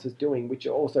everyone else is doing, which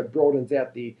also broadens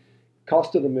out the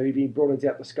cost of the movie, broadens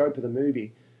out the scope of the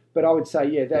movie. But I would say,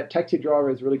 yeah, that Taxi Driver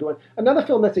is a really good one. Another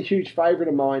film that's a huge favourite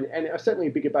of mine, and certainly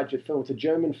a bigger budget film, it's a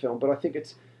German film, but I think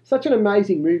it's such an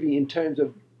amazing movie in terms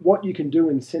of what you can do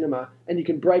in cinema, and you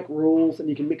can break rules and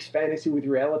you can mix fantasy with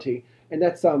reality, and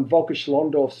that's Volker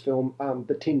Schlondorf's film,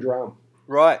 The Tin Drum.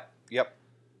 Right, yep.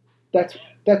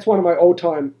 That's one of my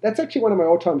all-time. That's actually one of my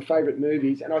all-time favourite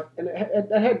movies, and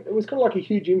it was kind of like a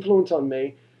huge influence on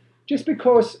me, just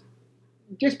because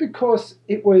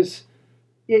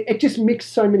it just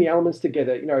mixed so many elements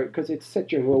together. Because it's set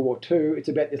during World War II. It's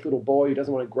about this little boy who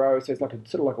doesn't want to grow, so it's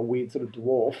like a weird sort of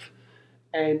dwarf,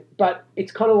 but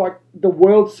it's kind of like the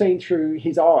world seen through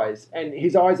his eyes, and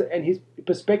his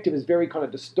perspective is very kind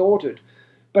of distorted.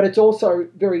 But it's also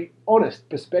very honest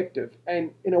perspective,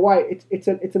 and in a way, it's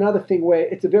another thing where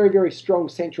it's a very, very strong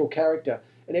central character,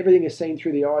 and everything is seen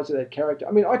through the eyes of that character.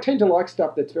 I mean, I tend to like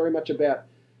stuff that's very much about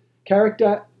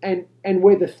character, and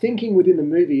where the thinking within the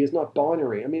movie is not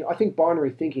binary. I mean, I think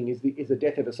binary thinking is the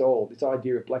death of us all. This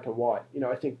idea of black and white.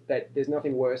 I think that there's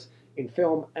nothing worse in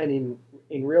film and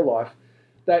in real life.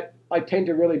 That I tend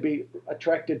to really be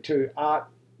attracted to art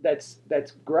that's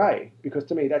grey, because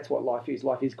to me that's what life is.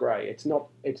 Life is grey. It's not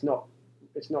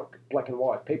black and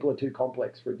white. People are too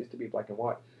complex for it just to be black and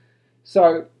white.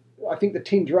 So I think The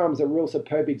Tin Drum's a real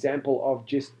superb example of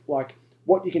just like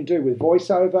what you can do with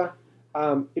voiceover.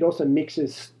 It also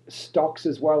mixes stocks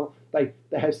as well. They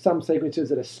have some sequences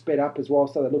that are sped up as well,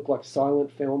 so they look like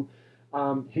silent film.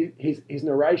 His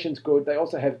narration's good. They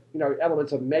also have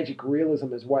elements of magic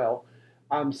realism as well.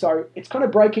 So it's kind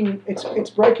of breaking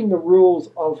the rules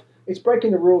of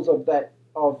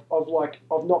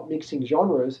not mixing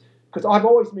genres, because I've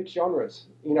always mixed genres,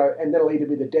 and that'll either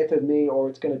be the death of me, or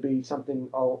it's going to be something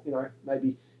I'll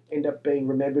maybe end up being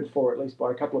remembered for, at least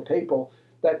by a couple of people.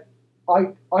 That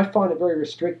I find it very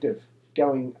restrictive.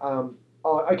 Going,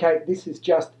 okay, this is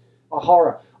just a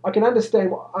horror. I can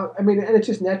understand. And it's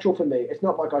just natural for me. It's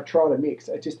not like I try to mix.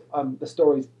 It's just the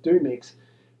stories do mix.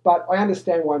 But I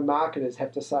understand why marketers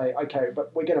have to say, okay,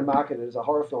 but we're going to market it as a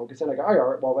horror film, because then I go, oh,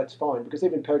 all right, well, that's fine. Because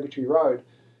even Purgatory Road,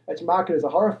 it's marketed as a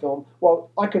horror film.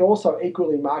 Well, I could also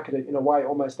equally market it in a way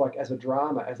almost like as a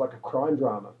drama, as like a crime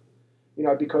drama,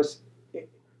 because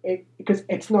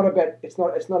it's not about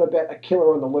a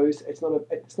killer on the loose. It's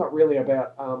not really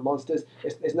about monsters.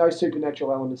 There's no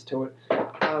supernatural elements to it,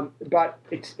 but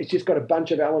it's just got a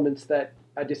bunch of elements that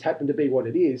just happen to be what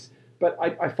it is. But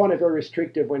I find it very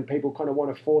restrictive when people kind of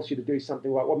want to force you to do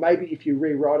something like, well, maybe if you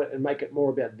rewrite it and make it more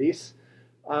about this,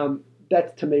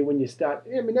 that's to me when you start.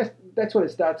 That's when it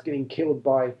starts getting killed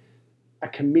by a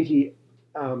committee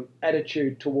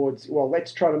attitude towards, well,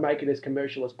 let's try to make it as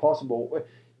commercial as possible.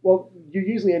 Well, you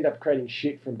usually end up creating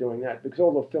shit from doing that, because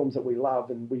all the films that we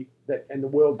love and the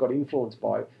world got influenced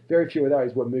by, very few of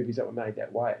those were movies that were made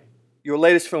that way. Your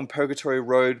latest film, Purgatory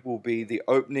Road, will be the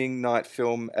opening night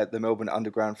film at the Melbourne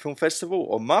Underground Film Festival,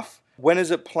 or MUF. When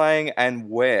is it playing and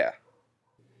where?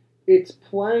 It's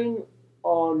playing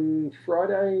on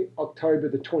Friday, October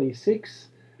the 26th.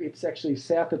 It's actually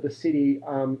south of the city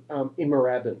in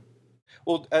Moorabbin.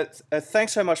 Well,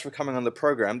 thanks so much for coming on the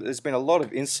program. There's been a lot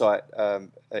of insight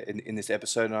in this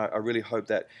episode, and I really hope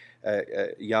that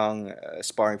young,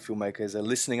 aspiring filmmakers are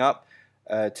listening up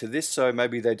to this, so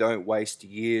maybe they don't waste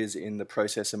years in the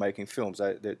process of making films.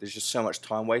 There's just so much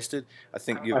time wasted. I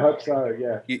think I hope so.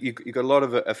 Yeah, you got a lot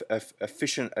of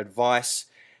efficient advice,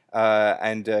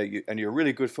 and you're a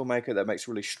really good filmmaker that makes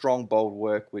really strong, bold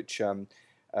work, which I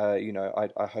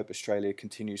hope Australia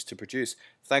continues to produce.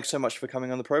 Thanks so much for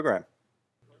coming on the program.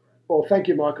 Well, thank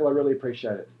you, Michael. I really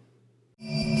appreciate it.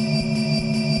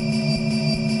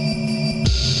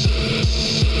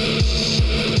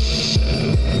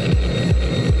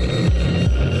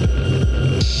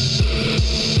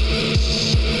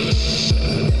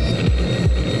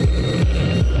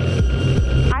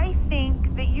 I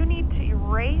think that you need to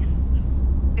erase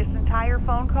this entire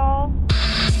phone call.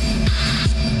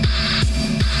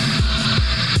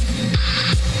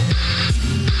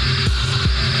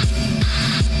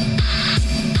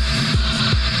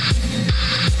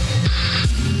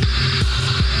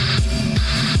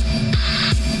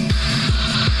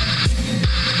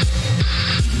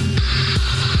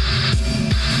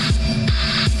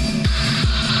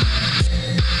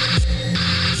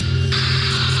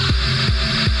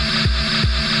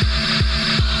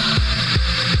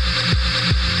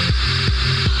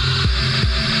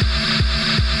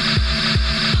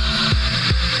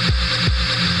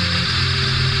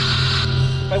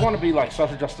 trying to be like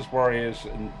social justice warriors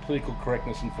and political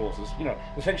correctness enforcers. You know,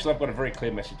 essentially I've got a very clear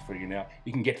message for you now.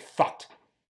 You can get fucked.